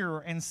your year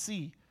and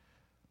see,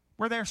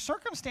 were there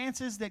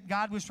circumstances that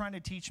God was trying to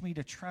teach me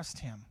to trust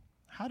him?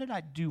 How did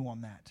I do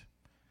on that?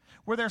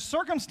 Were there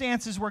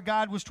circumstances where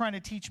God was trying to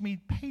teach me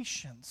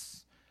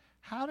patience?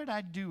 How did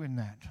I do in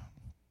that?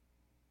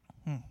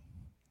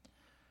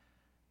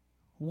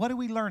 What are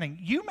we learning?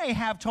 You may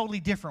have totally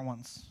different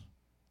ones.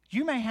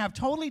 You may have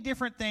totally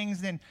different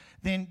things than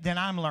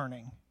I'm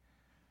learning.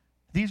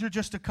 These are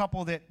just a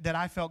couple that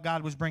I felt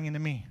God was bringing to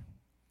me.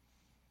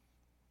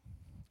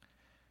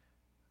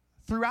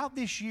 Throughout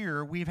this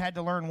year, we've had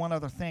to learn one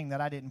other thing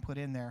that I didn't put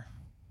in there,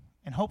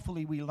 and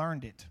hopefully we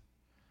learned it.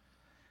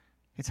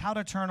 It's how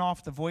to turn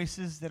off the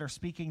voices that are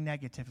speaking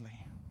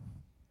negatively.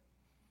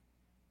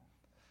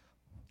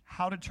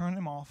 How to turn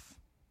them off,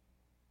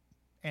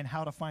 and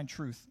how to find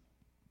truth.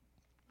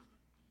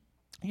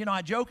 You know,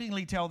 I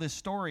jokingly tell this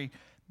story,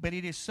 but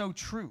it is so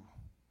true.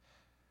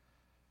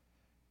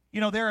 You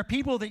know, there are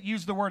people that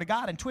use the Word of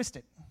God and twist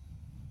it.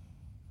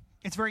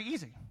 It's very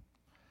easy.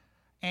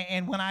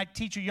 And when I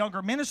teach a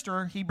younger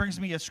minister, he brings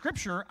me a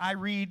scripture, I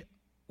read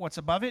what's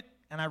above it,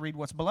 and I read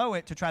what's below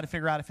it to try to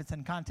figure out if it's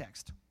in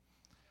context.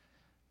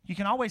 You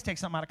can always take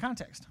something out of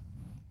context.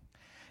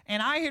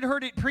 And I had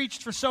heard it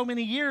preached for so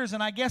many years,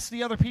 and I guess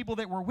the other people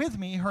that were with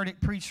me heard it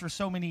preached for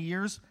so many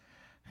years,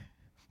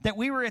 that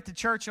we were at the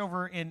church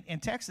over in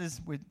Texas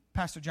with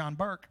Pastor John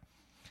Burke,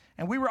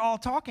 and we were all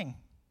talking.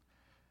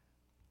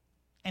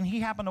 And he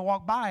happened to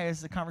walk by as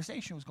the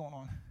conversation was going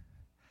on.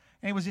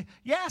 And it was,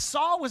 yeah,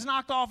 Saul was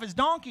knocked off his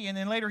donkey, and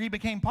then later he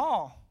became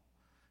Paul.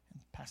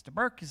 And Pastor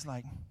Burke is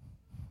like,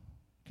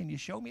 can you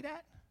show me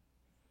that?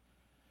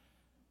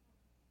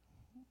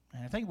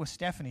 And I think it was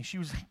Stephanie. She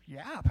was like,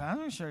 yeah,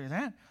 Pastor, I'll show you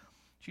that.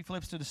 She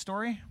flips to the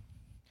story,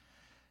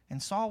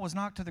 and Saul was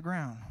knocked to the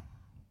ground.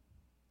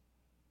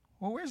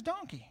 Well, where's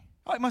donkey?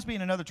 Oh, it must be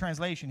in another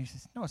translation. He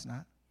says, no, it's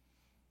not.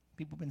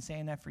 People have been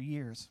saying that for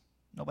years.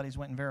 Nobody's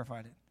went and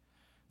verified it.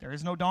 There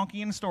is no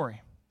donkey in the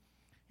story.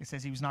 It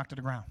says he was knocked to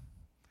the ground.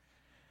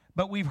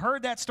 But we've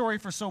heard that story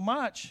for so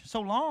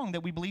long,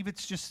 that we believe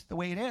it's just the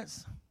way it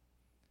is.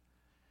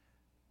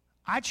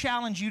 I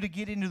challenge you to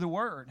get into the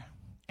Word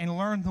and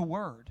learn the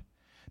Word.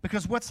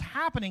 Because what's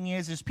happening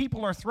is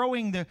people are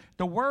throwing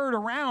the Word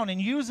around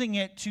and using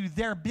it to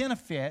their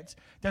benefit.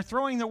 They're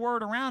throwing the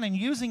Word around and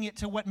using it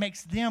to what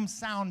makes them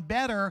sound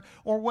better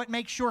or what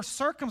makes your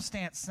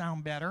circumstance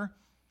sound better.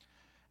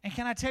 And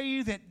can I tell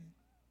you that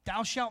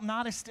thou shalt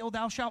not is still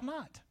thou shalt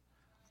not.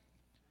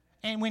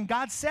 And when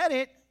God said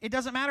it, it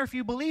doesn't matter if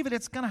you believe it,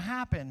 it's going to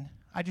happen.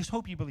 I just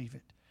hope you believe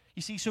it.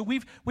 You see, so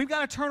we've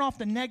got to turn off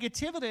the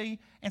negativity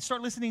and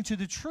start listening to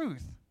the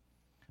truth.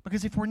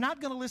 Because if we're not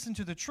going to listen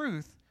to the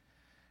truth,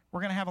 we're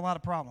going to have a lot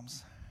of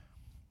problems.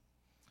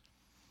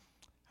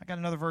 I got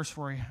another verse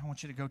for you I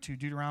want you to go to,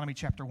 Deuteronomy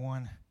chapter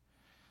 1,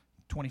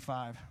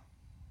 25.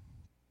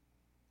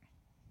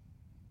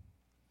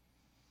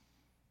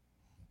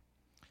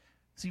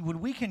 See,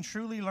 when we can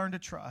truly learn to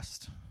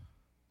trust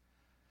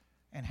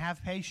and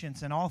have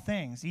patience in all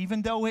things,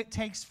 even though it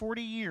takes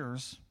 40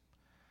 years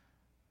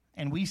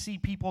and we see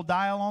people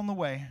die along the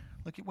way,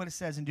 look at what it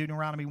says in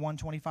Deuteronomy 1,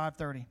 25,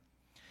 30.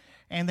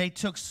 And they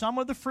took some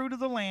of the fruit of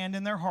the land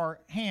in their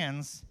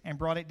hands and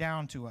brought it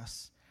down to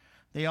us.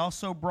 They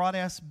also brought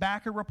us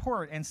back a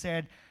report and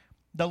said,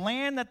 the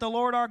land that the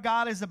Lord our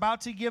God is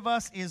about to give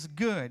us is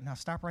good. Now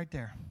stop right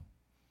there.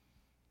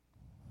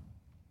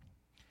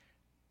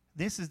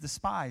 This is the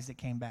spies that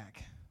came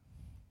back.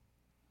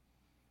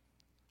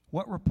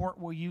 What report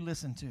will you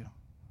listen to?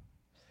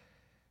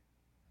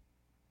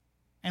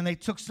 And they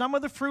took some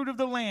of the fruit of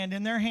the land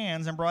in their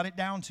hands and brought it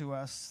down to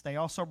us. They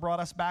also brought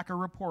us back a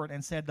report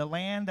and said, the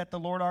land that the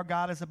Lord our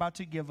God is about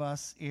to give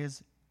us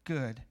is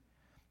good.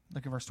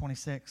 Look at verse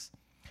 26.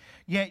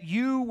 Yet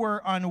you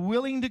were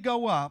unwilling to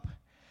go up.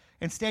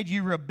 Instead,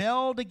 you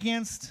rebelled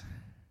against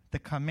the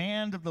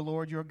command of the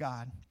Lord your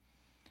God.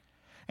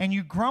 And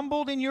you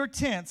grumbled in your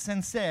tents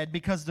and said,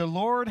 because the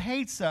Lord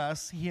hates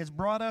us, he has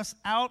brought us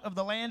out of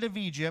the land of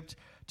Egypt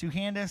to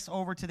hand us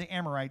over to the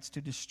Amorites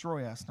to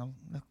destroy us. Now,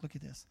 look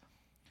at this.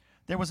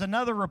 There was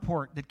another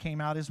report that came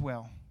out as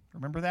well.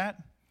 Remember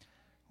that?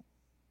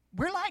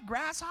 We're like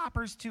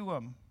grasshoppers to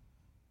them.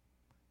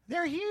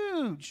 They're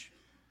huge.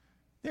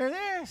 They're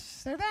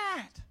this, they're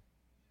that.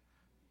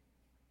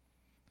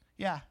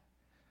 Yeah.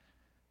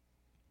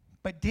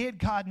 But did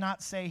God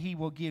not say he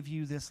will give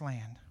you this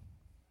land?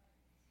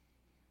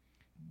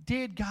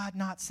 Did God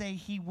not say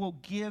he will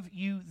give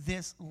you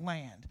this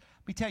land?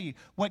 Let me tell you,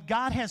 what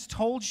God has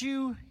told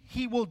you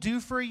he will do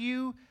for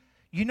you,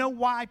 you know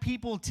why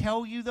people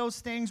tell you those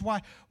things?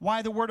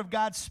 Why the Word of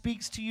God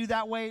speaks to you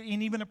that way,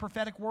 and even a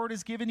prophetic word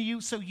is given to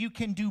you? So you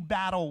can do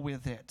battle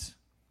with it.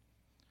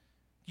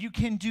 You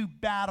can do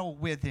battle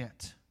with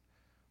it.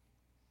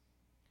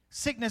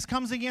 Sickness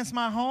comes against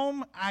my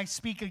home, I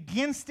speak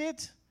against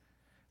it,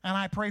 and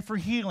I pray for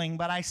healing,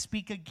 but I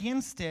speak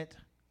against it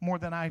more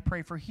than I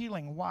pray for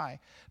healing. Why?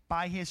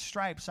 By his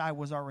stripes I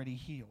was already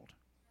healed.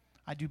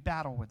 I do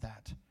battle with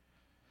that.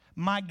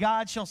 My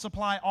God shall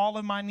supply all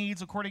of my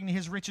needs according to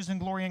his riches and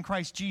glory in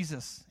Christ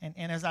Jesus.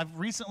 And as I've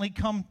recently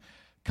come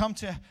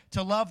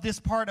to love this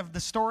part of the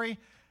story,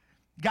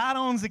 God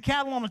owns the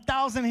cattle on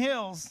 1,000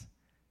 hills.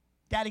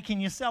 Daddy, can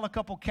you sell a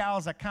couple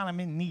cows? I kind of am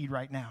in need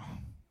right now.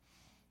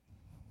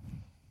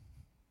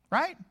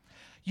 Right?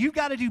 You've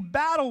got to do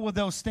battle with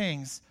those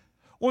things,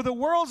 or the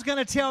world's going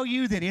to tell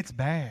you that it's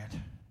bad.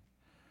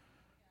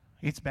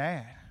 It's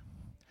bad.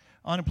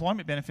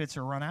 Unemployment benefits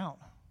are run out,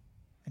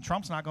 and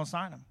Trump's not going to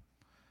sign them,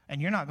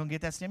 and you're not going to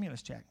get that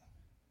stimulus check.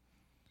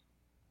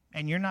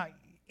 And you're not,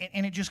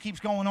 and it just keeps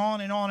going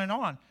on and on and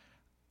on.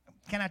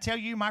 Can I tell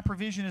you, my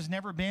provision has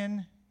never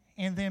been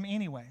in them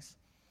anyways.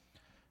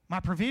 My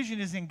provision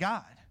is in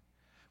God.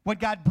 What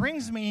God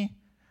brings me,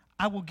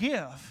 I will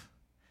give.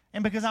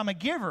 And because I'm a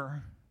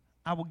giver,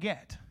 I will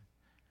get.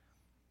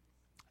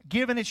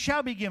 Given it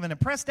shall be given, and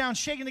pressed down,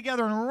 shaken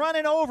together, and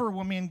running over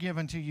will men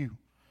given to you.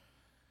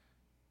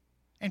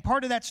 And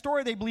part of that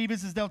story, they believe,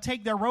 is they'll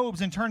take their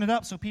robes and turn it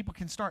up so people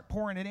can start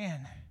pouring it in.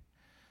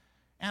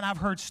 And I've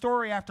heard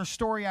story after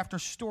story after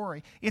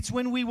story. It's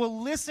when we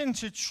will listen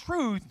to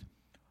truth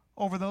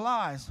over the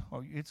lies.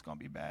 Oh, it's going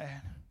to be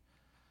bad.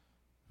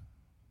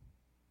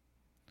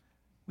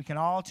 We can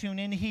all tune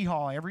into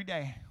Hee-Haw every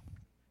day.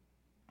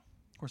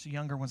 Of course, the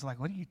younger one's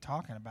like, what are you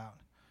talking about?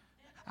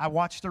 I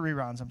watched the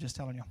reruns, I'm just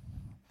telling you.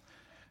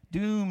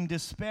 Doom,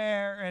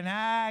 despair, and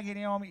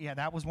agony on me. Yeah,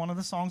 that was one of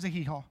the songs of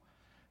Hee-Haw.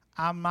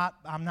 I'm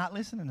not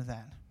listening to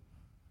that.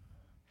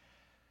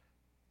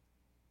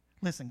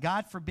 Listen,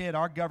 God forbid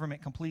our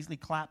government completely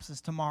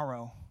collapses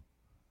tomorrow.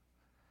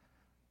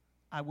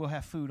 I will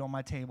have food on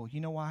my table.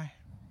 You know why?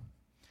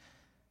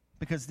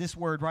 Because this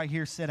word right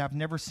here said, I've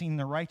never seen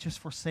the righteous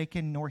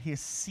forsaken, nor his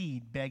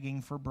seed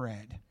begging for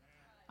bread.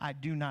 I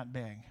do not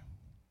beg.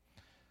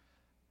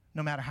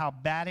 No matter how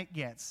bad it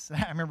gets.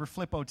 I remember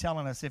Flippo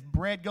telling us, if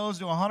bread goes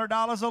to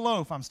 $100 a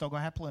loaf, I'm still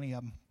going to have plenty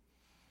of them.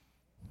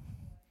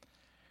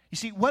 You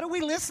see, what are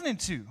we listening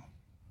to?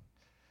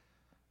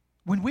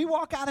 When we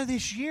walk out of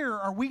this year,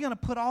 are we going to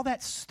put all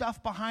that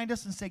stuff behind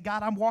us and say,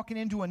 God, I'm walking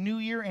into a new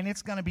year and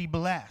it's going to be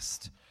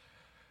blessed?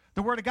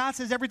 The Word of God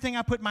says everything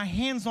I put my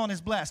hands on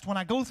is blessed. When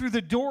I go through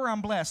the door, I'm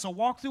blessed. So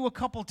walk through a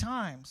couple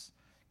times.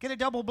 Get a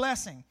double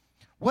blessing.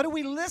 What are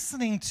we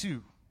listening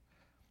to?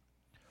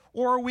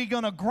 Or are we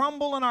going to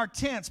grumble in our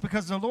tents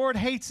because the Lord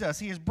hates us?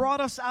 He has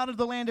brought us out of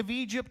the land of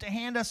Egypt to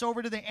hand us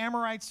over to the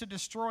Amorites to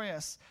destroy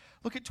us.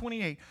 Look at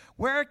 28.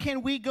 Where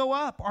can we go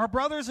up? Our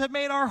brothers have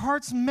made our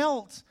hearts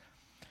melt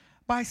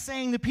by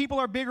saying the people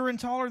are bigger and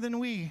taller than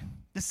we.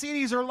 The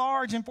cities are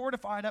large and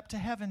fortified up to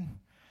heaven.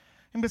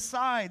 And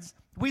besides,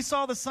 we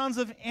saw the sons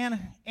of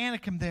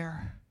Anakim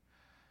there.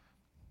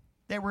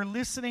 They were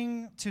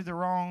listening to the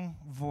wrong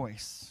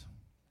voice.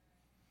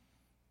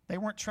 They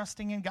weren't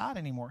trusting in God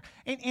anymore.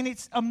 And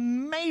it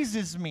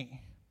amazes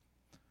me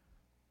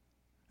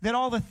that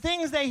all the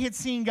things they had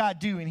seen God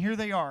do, and here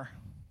they are.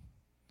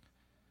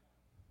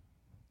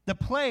 The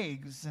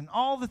plagues and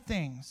all the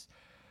things.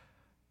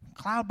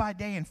 Cloud by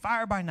day and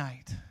fire by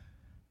night.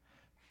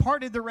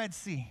 Parted the Red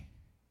Sea.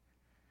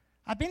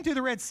 I've been through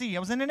the Red Sea. I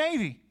was in the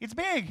Navy. It's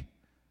big.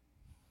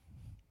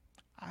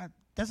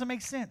 Doesn't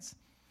make sense.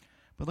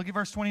 But look at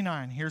verse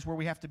 29. Here's where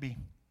we have to be.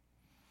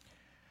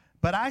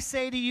 But I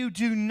say to you,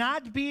 do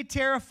not be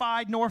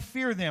terrified nor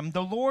fear them.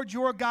 The Lord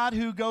your God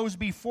who goes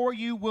before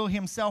you will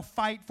himself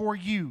fight for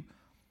you.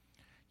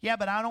 Yeah,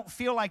 but I don't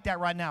feel like that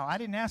right now. I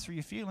didn't ask for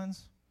your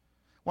feelings.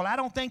 Well, I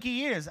don't think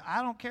he is.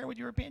 I don't care what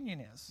your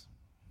opinion is.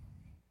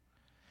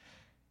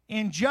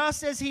 And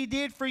just as he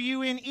did for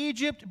you in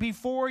Egypt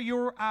before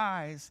your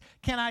eyes.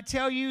 Can I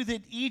tell you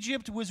that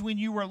Egypt was when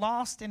you were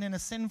lost and in a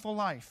sinful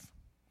life?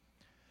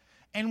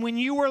 And when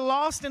you were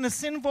lost in a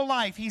sinful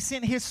life, he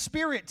sent his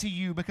Spirit to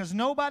you because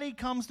nobody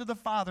comes to the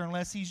Father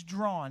unless he's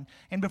drawn.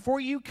 And before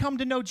you come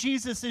to know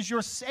Jesus as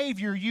your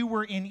Savior, you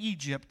were in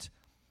Egypt.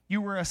 You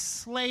were a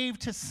slave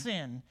to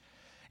sin.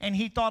 And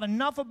he thought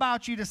enough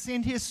about you to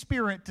send his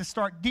Spirit to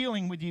start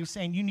dealing with you,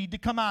 saying, you need to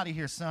come out of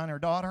here, son or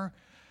daughter.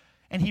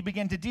 And he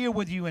began to deal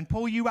with you and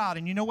pull you out.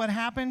 And you know what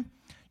happened?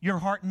 Your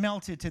heart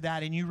melted to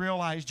that, and you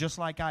realized, just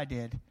like I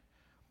did,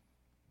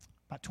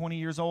 about 20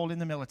 years old in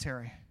the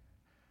military,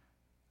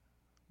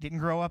 didn't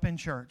grow up in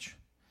church.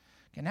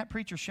 Can that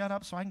preacher shut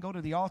up so I can go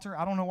to the altar?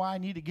 I don't know why I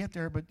need to get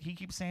there, but he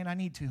keeps saying I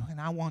need to, and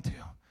I want to,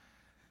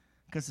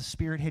 because the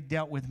Spirit had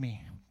dealt with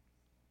me.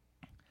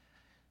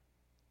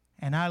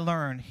 And I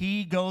learned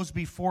he goes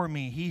before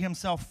me. He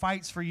himself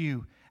fights for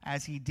you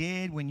as he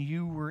did when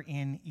you were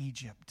in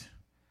Egypt.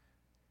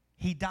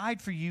 He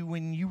died for you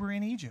when you were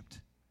in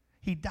Egypt.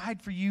 He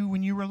died for you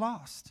when you were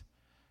lost.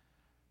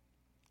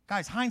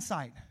 Guys,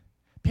 hindsight.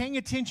 Paying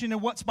attention to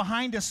what's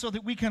behind us so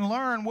that we can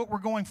learn what we're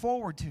going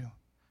forward to.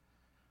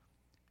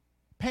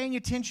 Paying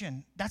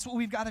attention. That's what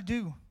we've got to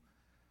do.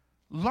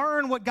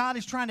 Learn what God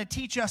is trying to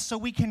teach us so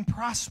we can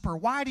prosper.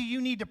 Why do you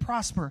need to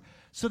prosper?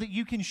 So that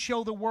you can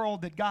show the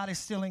world that God is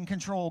still in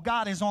control.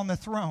 God is on the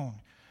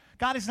throne.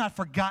 God has not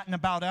forgotten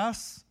about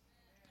us.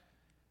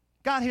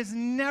 God has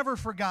never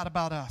forgot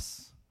about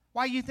us.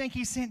 Why do you think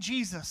he sent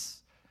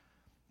Jesus?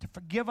 to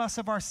forgive us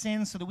of our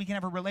sins so that we can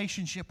have a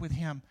relationship with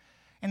him.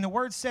 And the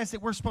word says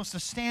that we're supposed to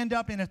stand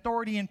up in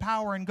authority and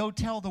power and go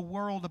tell the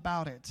world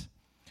about it.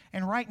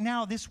 And right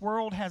now, this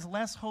world has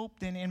less hope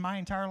than in my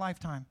entire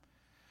lifetime.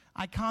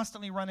 I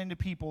constantly run into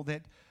people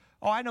that,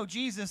 oh, I know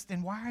Jesus,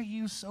 then why are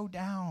you so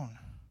down?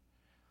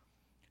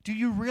 Do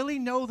you really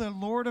know the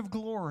Lord of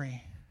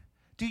glory?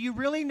 Do you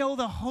really know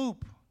the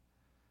hope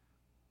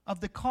of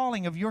the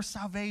calling of your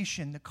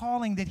salvation, the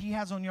calling that he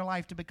has on your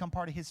life to become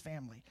part of his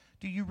family?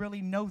 Do you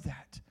really know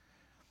that?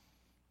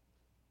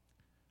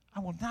 I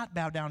will not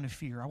bow down to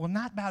fear. I will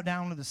not bow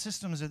down to the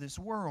systems of this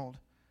world,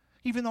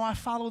 even though I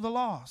follow the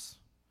laws.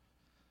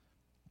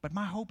 But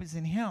my hope is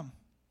in him.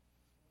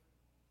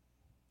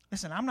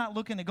 Listen, I'm not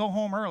looking to go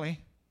home early.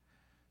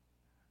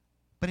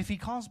 But if he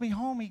calls me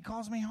home, he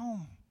calls me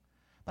home.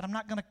 But I'm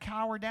not going to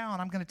cower down.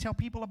 I'm going to tell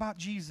people about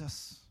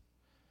Jesus.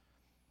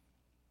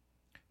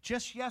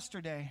 Just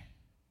yesterday,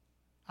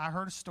 I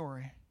heard a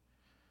story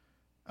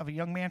of a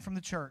young man from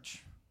the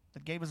church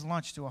that gave his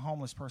lunch to a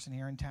homeless person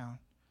here in town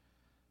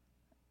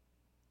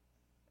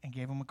and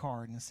gave him a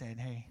card and said,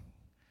 hey,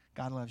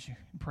 God loves you,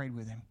 and prayed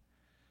with him.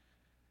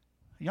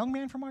 A young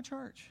man from our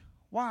church.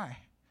 Why?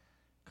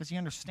 Because he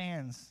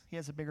understands he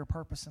has a bigger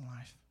purpose in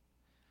life.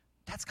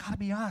 That's got to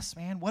be us,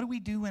 man. What are we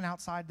doing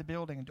outside the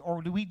building?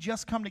 Or do we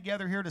just come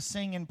together here to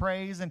sing and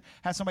praise and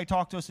have somebody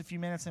talk to us a few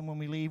minutes, and when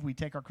we leave, we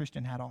take our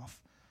Christian hat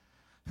off?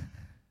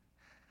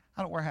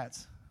 I don't wear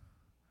hats.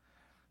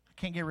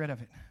 I can't get rid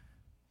of it.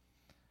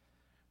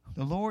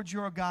 The Lord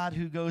your God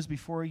who goes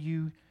before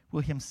you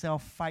will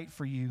himself fight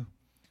for you,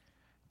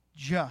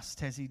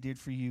 just as he did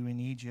for you in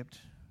Egypt,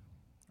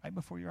 right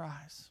before your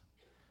eyes.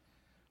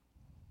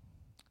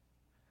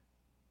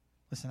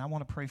 Listen, I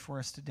want to pray for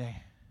us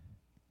today.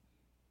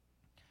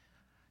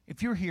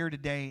 If you're here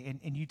today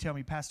and you tell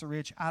me, Pastor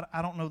Rich,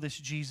 I don't know this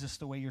Jesus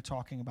the way you're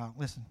talking about.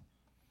 Listen,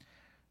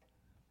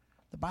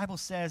 the Bible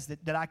says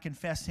that I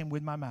confess him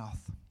with my mouth.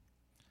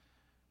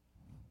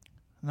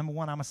 Number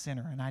one, I'm a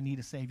sinner and I need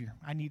a Savior.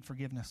 I need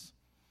forgiveness.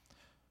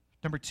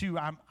 Number two,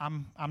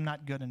 I'm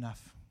not good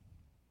enough.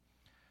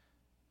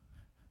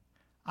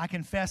 I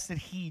confess that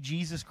he,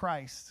 Jesus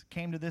Christ,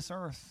 came to this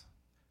earth,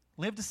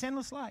 lived a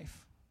sinless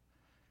life,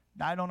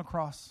 died on a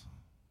cross,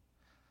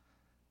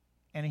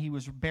 and he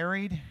was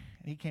buried,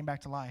 and he came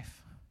back to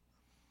life.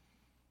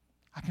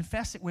 I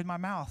confess it with my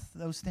mouth,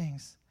 those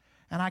things.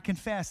 And I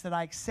confess that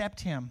I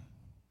accept him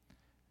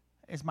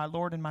as my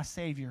Lord and my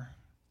Savior,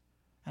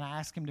 and I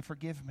ask him to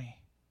forgive me.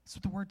 That's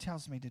what the word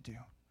tells me to do.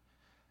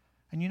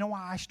 And you know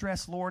why I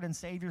stress Lord and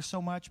Savior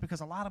so much?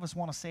 Because a lot of us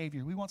want a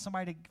Savior. We want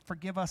somebody to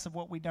forgive us of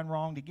what we've done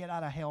wrong, to get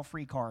out of hell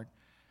free card.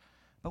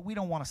 But we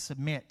don't want to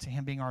submit to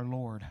him being our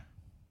Lord.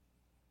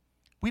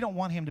 We don't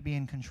want him to be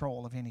in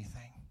control of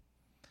anything.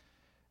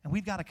 And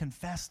we've got to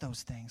confess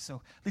those things.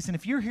 So listen,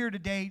 if you're here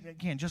today,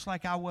 again, just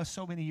like I was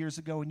so many years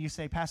ago, and you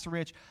say, Pastor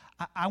Rich,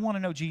 I want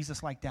to know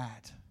Jesus like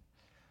that.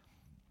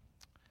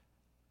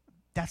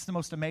 That's the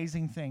most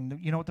amazing thing.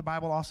 You know what the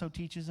Bible also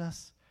teaches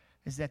us?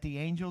 Is that the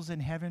angels in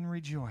heaven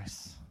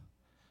rejoice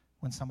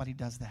when somebody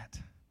does that.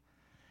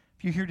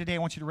 If you're here today, I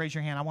want you to raise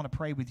your hand. I want to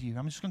pray with you.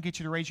 I'm just going to get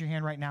you to raise your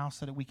hand right now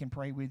so that we can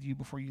pray with you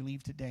before you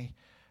leave today.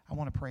 I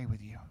want to pray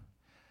with you.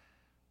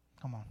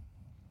 Come on.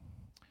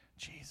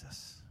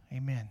 Jesus.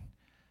 Amen.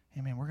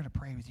 Amen. We're going to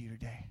pray with you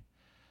today.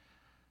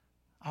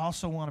 I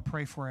also want to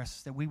pray for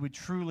us that we would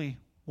truly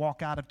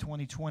walk out of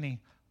 2020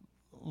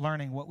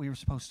 learning what we were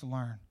supposed to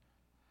learn,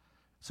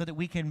 so that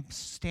we can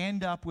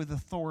stand up with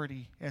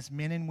authority as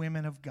men and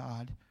women of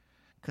God,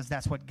 because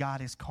that's what God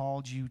has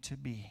called you to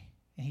be,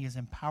 and he has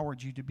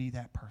empowered you to be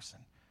that person.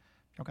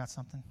 Y'all got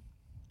something?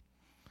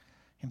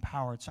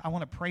 Empowered. So I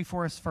want to pray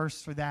for us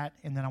first for that,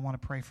 and then I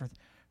want to pray for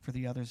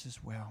the others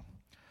as well.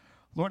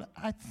 Lord,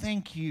 I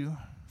thank you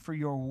for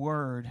your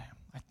word.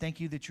 I thank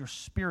you that your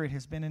Spirit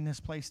has been in this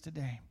place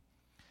today.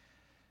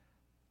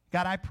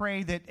 God, I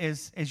pray that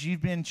as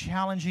you've been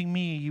challenging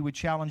me, you would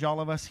challenge all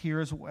of us here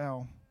as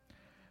well,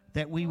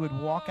 that we would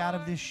walk out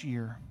of this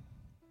year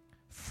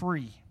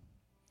free.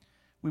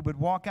 We would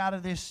walk out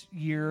of this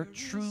year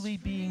truly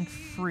being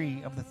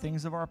free of the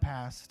things of our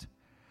past,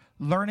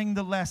 learning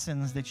the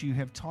lessons that you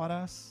have taught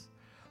us,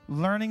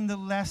 learning the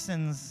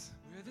lessons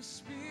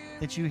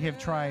that you have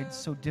tried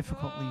so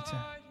difficultly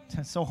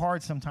so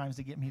hard sometimes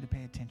to get me to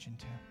pay attention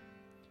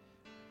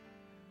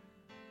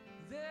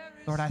to.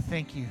 Lord, I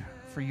thank you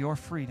for your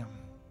freedom,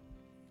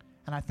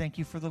 and I thank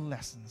you for the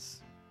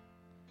lessons.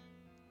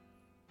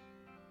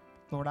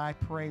 Lord, I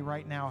pray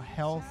right now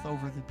health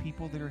over the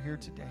people that are here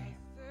today.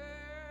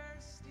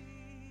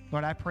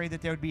 Lord, I pray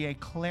that there would be a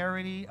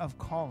clarity of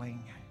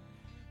calling.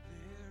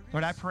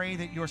 Lord, I pray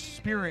that your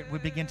Spirit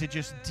would begin to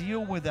just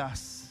deal with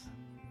us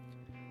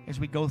as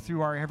we go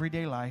through our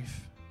everyday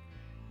life,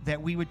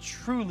 that we would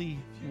truly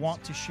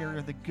want to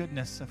share the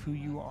goodness of who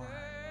you are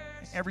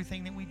in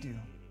everything that we do,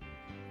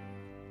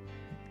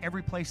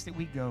 every place that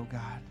we go,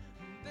 God.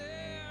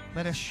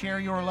 Let us share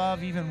your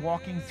love even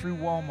walking through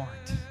Walmart,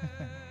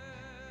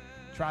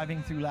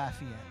 driving through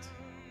Lafayette.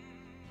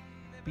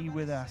 Be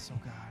with us, oh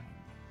God.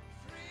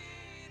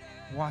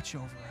 Watch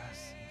over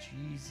us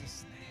in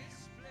Jesus' name.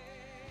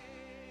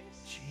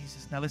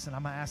 Jesus. Now listen,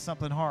 I'm going to ask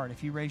something hard.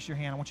 If you raise your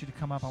hand, I want you to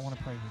come up. I want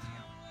to pray with you.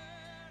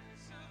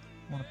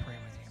 I want to pray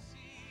with you.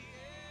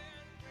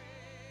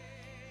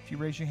 If you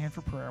raise your hand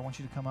for prayer, I want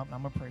you to come up and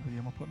I'm going to pray with you.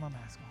 I'm going to put my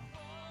mask on.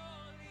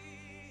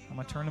 I'm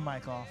going to turn the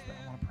mic off, but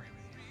I want to pray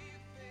with you.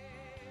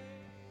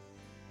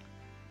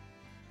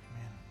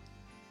 Amen.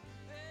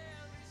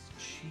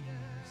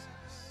 Jesus.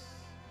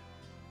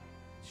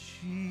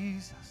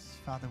 Jesus.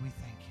 Father, we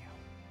thank you.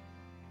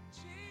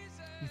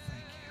 We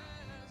thank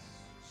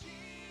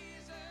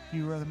you.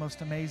 You are the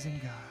most amazing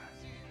God.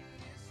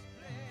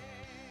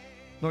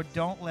 Lord,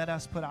 don't let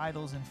us put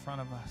idols in front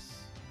of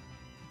us.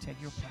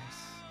 Take your place.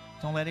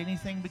 Don't let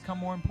anything become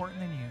more important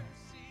than you.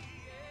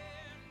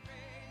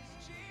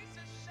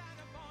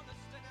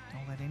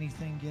 Don't let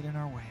anything get in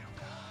our way, oh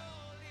God.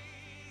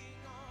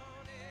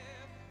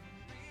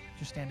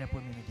 Just stand up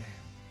with me today.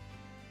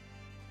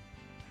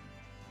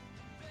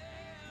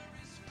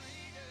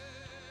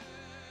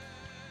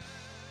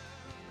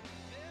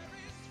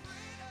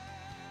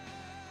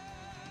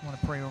 I want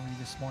to pray over you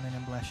this morning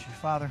and bless you.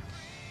 Father,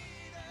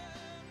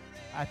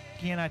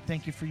 again, I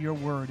thank you for your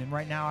word. And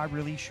right now, I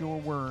release your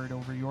word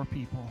over your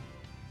people.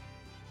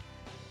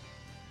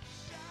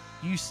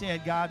 You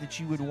said, God, that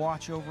you would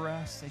watch over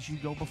us as you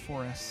go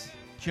before us,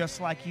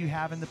 just like you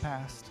have in the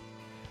past.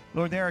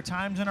 Lord, there are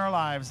times in our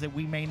lives that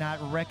we may not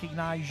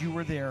recognize you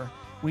were there.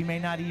 We may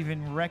not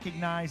even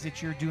recognize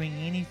that you're doing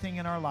anything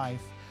in our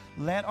life.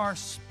 Let our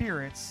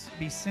spirits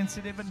be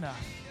sensitive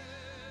enough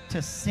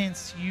to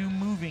sense you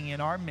moving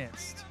in our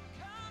midst.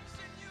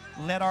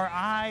 Let our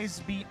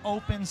eyes be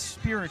open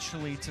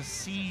spiritually to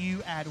see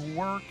you at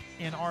work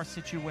in our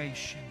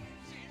situation.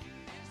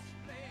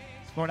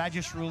 Lord, I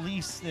just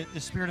release the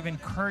spirit of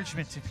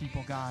encouragement to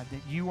people, God,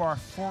 that you are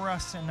for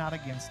us and not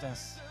against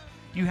us.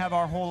 You have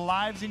our whole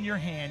lives in your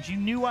hands. You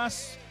knew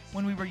us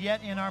when we were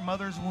yet in our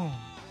mother's womb.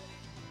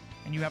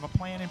 And you have a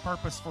plan and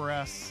purpose for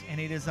us, and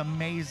it is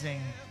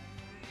amazing.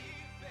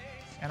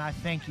 And I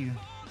thank you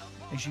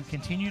as you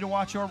continue to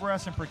watch over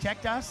us and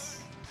protect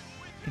us,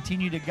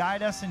 continue to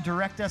guide us and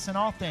direct us in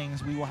all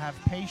things. We will have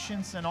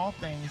patience in all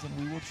things, and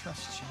we will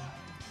trust you.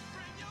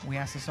 We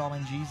ask this all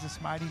in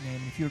Jesus' mighty name.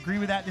 If you agree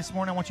with that this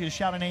morning, I want you to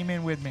shout an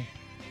amen with me.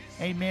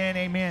 Amen,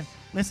 amen.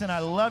 Listen, I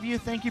love you.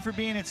 Thank you for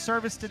being at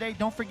service today.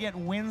 Don't forget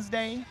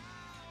Wednesday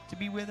to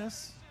be with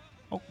us.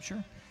 Oh,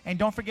 sure. And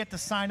don't forget to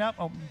sign up.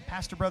 Oh,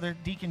 Pastor Brother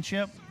Deacon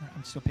Chip,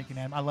 I'm still picking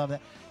at him. I love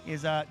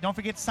that. Don't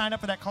forget to sign up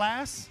for that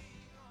class.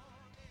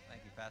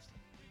 Thank you, Pastor.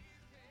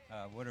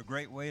 What a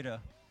great way to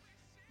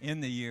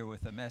end the year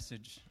with a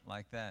message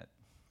like that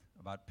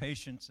about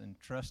patience and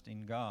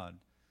trusting God.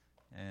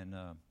 And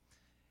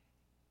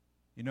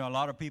you know, a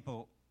lot of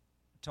people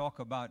talk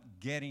about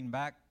getting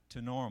back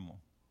to normal.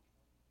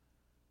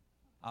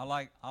 I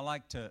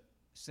like to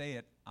say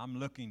it, I'm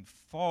looking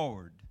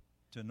forward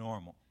to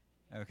normal,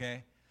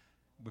 okay?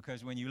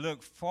 Because when you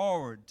look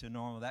forward to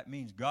normal, that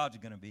means God's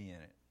going to be in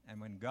it. And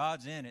when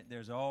God's in it,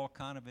 there's all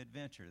kind of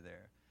adventure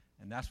there.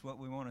 And that's what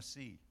we want to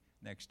see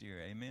next year,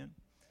 amen?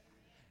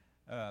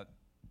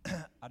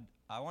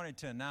 I wanted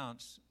to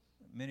announce,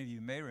 many of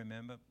you may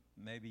remember,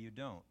 maybe you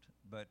don't,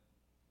 but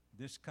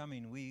this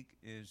coming week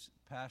is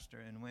Pastor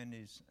and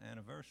Wendy's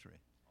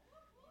anniversary.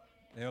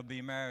 They'll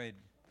be married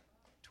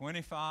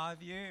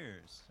 25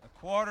 years, a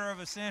quarter of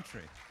a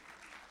century.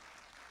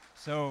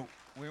 So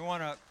we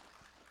want to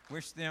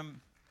wish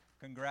them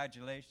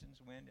congratulations.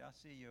 Wendy, I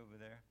see you over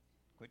there.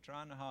 Quit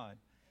trying to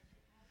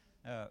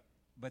hide.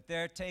 But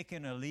they're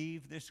taking a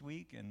leave this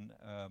week, and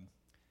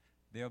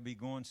they'll be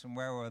going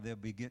somewhere where they'll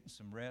be getting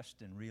some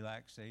rest and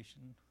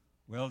relaxation,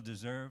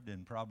 well-deserved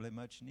and probably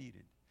much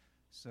needed.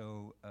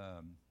 So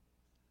I'm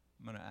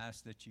going to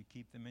ask that you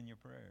keep them in your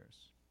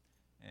prayers.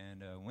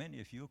 And Wendy,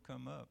 if you'll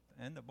come up,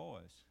 and the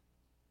boys,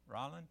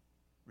 Roland,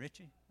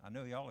 Richie, I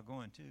know y'all are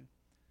going too.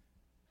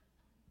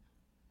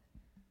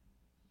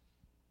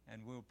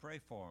 And we'll pray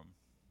for them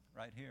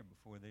right here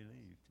before they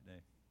leave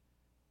today.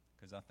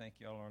 Because I think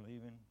y'all are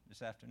leaving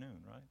this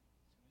afternoon, right?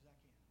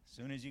 As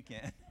soon as you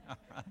can. All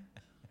right.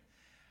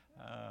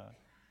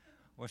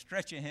 Well,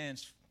 stretch your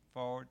hands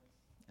forward,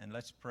 and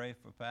let's pray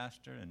for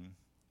Pastor and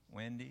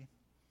Wendy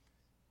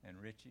and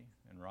Richie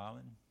and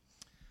Roland.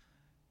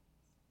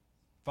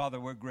 Father,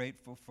 we're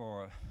grateful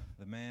for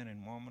the man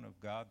and woman of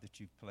God that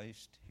you've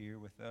placed here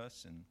with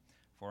us and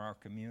for our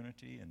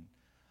community. And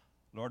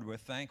Lord, we're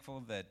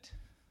thankful that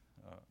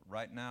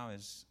right now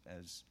as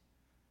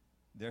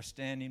they're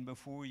standing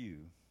before you,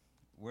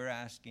 we're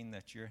asking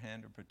that your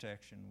hand of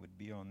protection would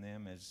be on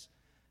them as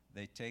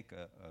they take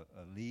a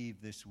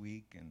leave this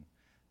week, and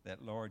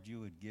that, Lord, you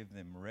would give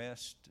them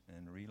rest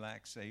and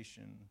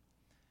relaxation,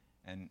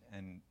 and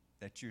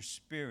that your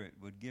Spirit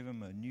would give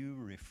them a new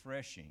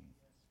refreshing.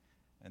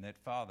 And that,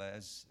 Father,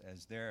 as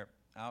they're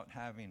out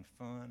having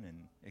fun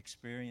and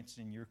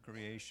experiencing your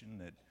creation,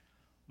 that,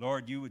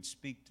 Lord, you would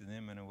speak to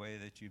them in a way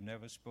that you've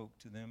never spoke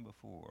to them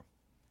before.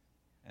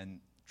 And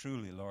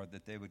truly, Lord,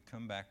 that they would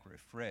come back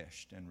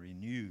refreshed and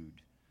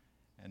renewed,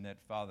 and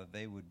that, Father,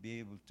 they would be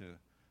able to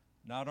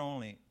not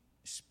only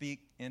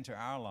speak into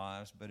our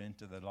lives, but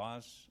into the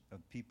lives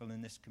of people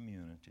in this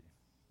community.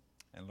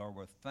 And Lord,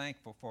 we're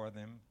thankful for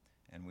them,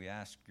 and we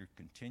ask your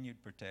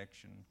continued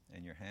protection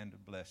and your hand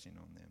of blessing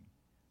on them.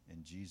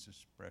 In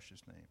Jesus'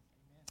 precious name.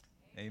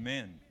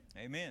 Amen.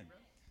 Amen.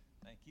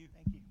 Thank you.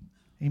 Thank you.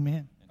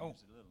 Amen. And Oh,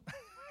 here's a little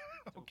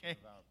okay.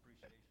 token of our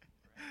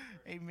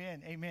appreciation.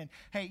 Amen. Amen.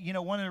 Hey, you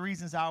know, one of the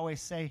reasons I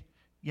always say,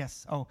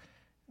 yes, oh,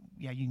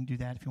 yeah, you can do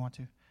that if you want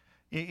to.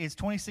 It's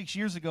 26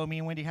 years ago, me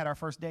and Wendy had our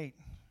first date.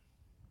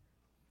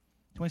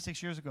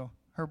 26 years ago.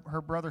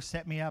 Her brother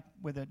set me up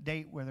with a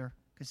date with her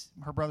because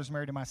her brother's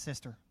married to my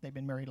sister. They've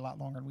been married a lot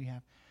longer than we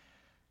have.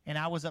 And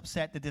I was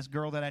upset that this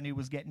girl that I knew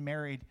was getting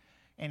married.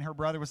 And her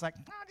brother was like,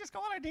 just go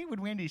on a date with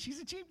Wendy. She's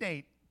a cheap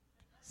date.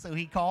 So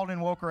he called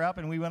and woke her up,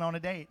 and we went on a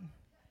date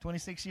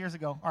 26 years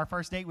ago. Our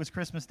first date was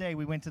Christmas Day.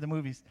 We went to the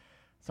movies.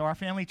 So our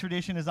family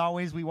tradition is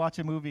always we watch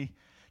a movie.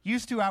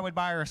 Used to, I would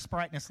buy her a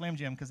Sprite and a Slim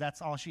Jim because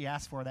that's all she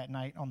asked for that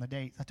night on the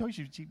date. I told you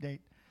she was a cheap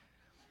date.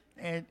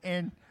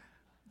 And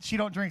she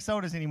don't drink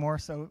sodas anymore.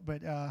 So,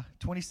 but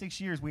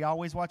 26 years, we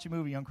always watch a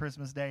movie on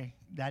Christmas Day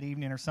that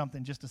evening or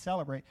something just to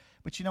celebrate.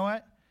 But you know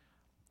what?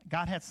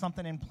 God had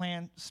something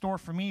in store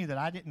for me that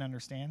I didn't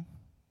understand,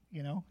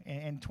 you know,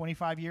 and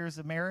 25 years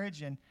of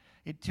marriage. And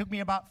it took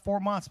me about 4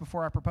 months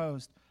before I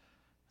proposed.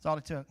 That's all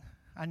it took.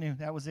 I knew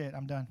that was it.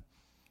 I'm done.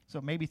 So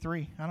maybe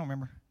 3. I don't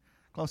remember.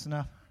 Close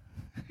enough.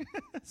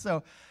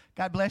 So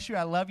God bless you.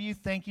 I love you.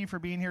 Thank you for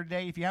being here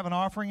today. If you have an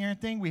offering or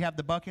anything, we have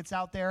the buckets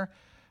out there.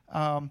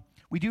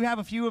 We do have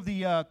a few of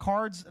the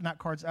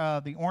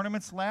the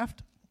ornaments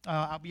left.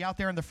 I'll be out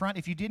there in the front.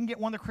 If you didn't get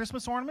one of the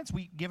Christmas ornaments,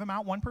 we give them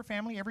out one per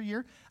family every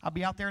year. I'll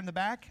be out there in the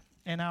back,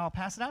 and I'll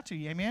pass it out to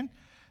you. Amen?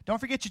 Don't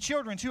forget your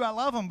children, too. I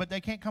love them, but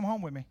they can't come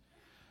home with me.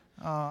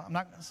 I'm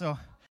not. So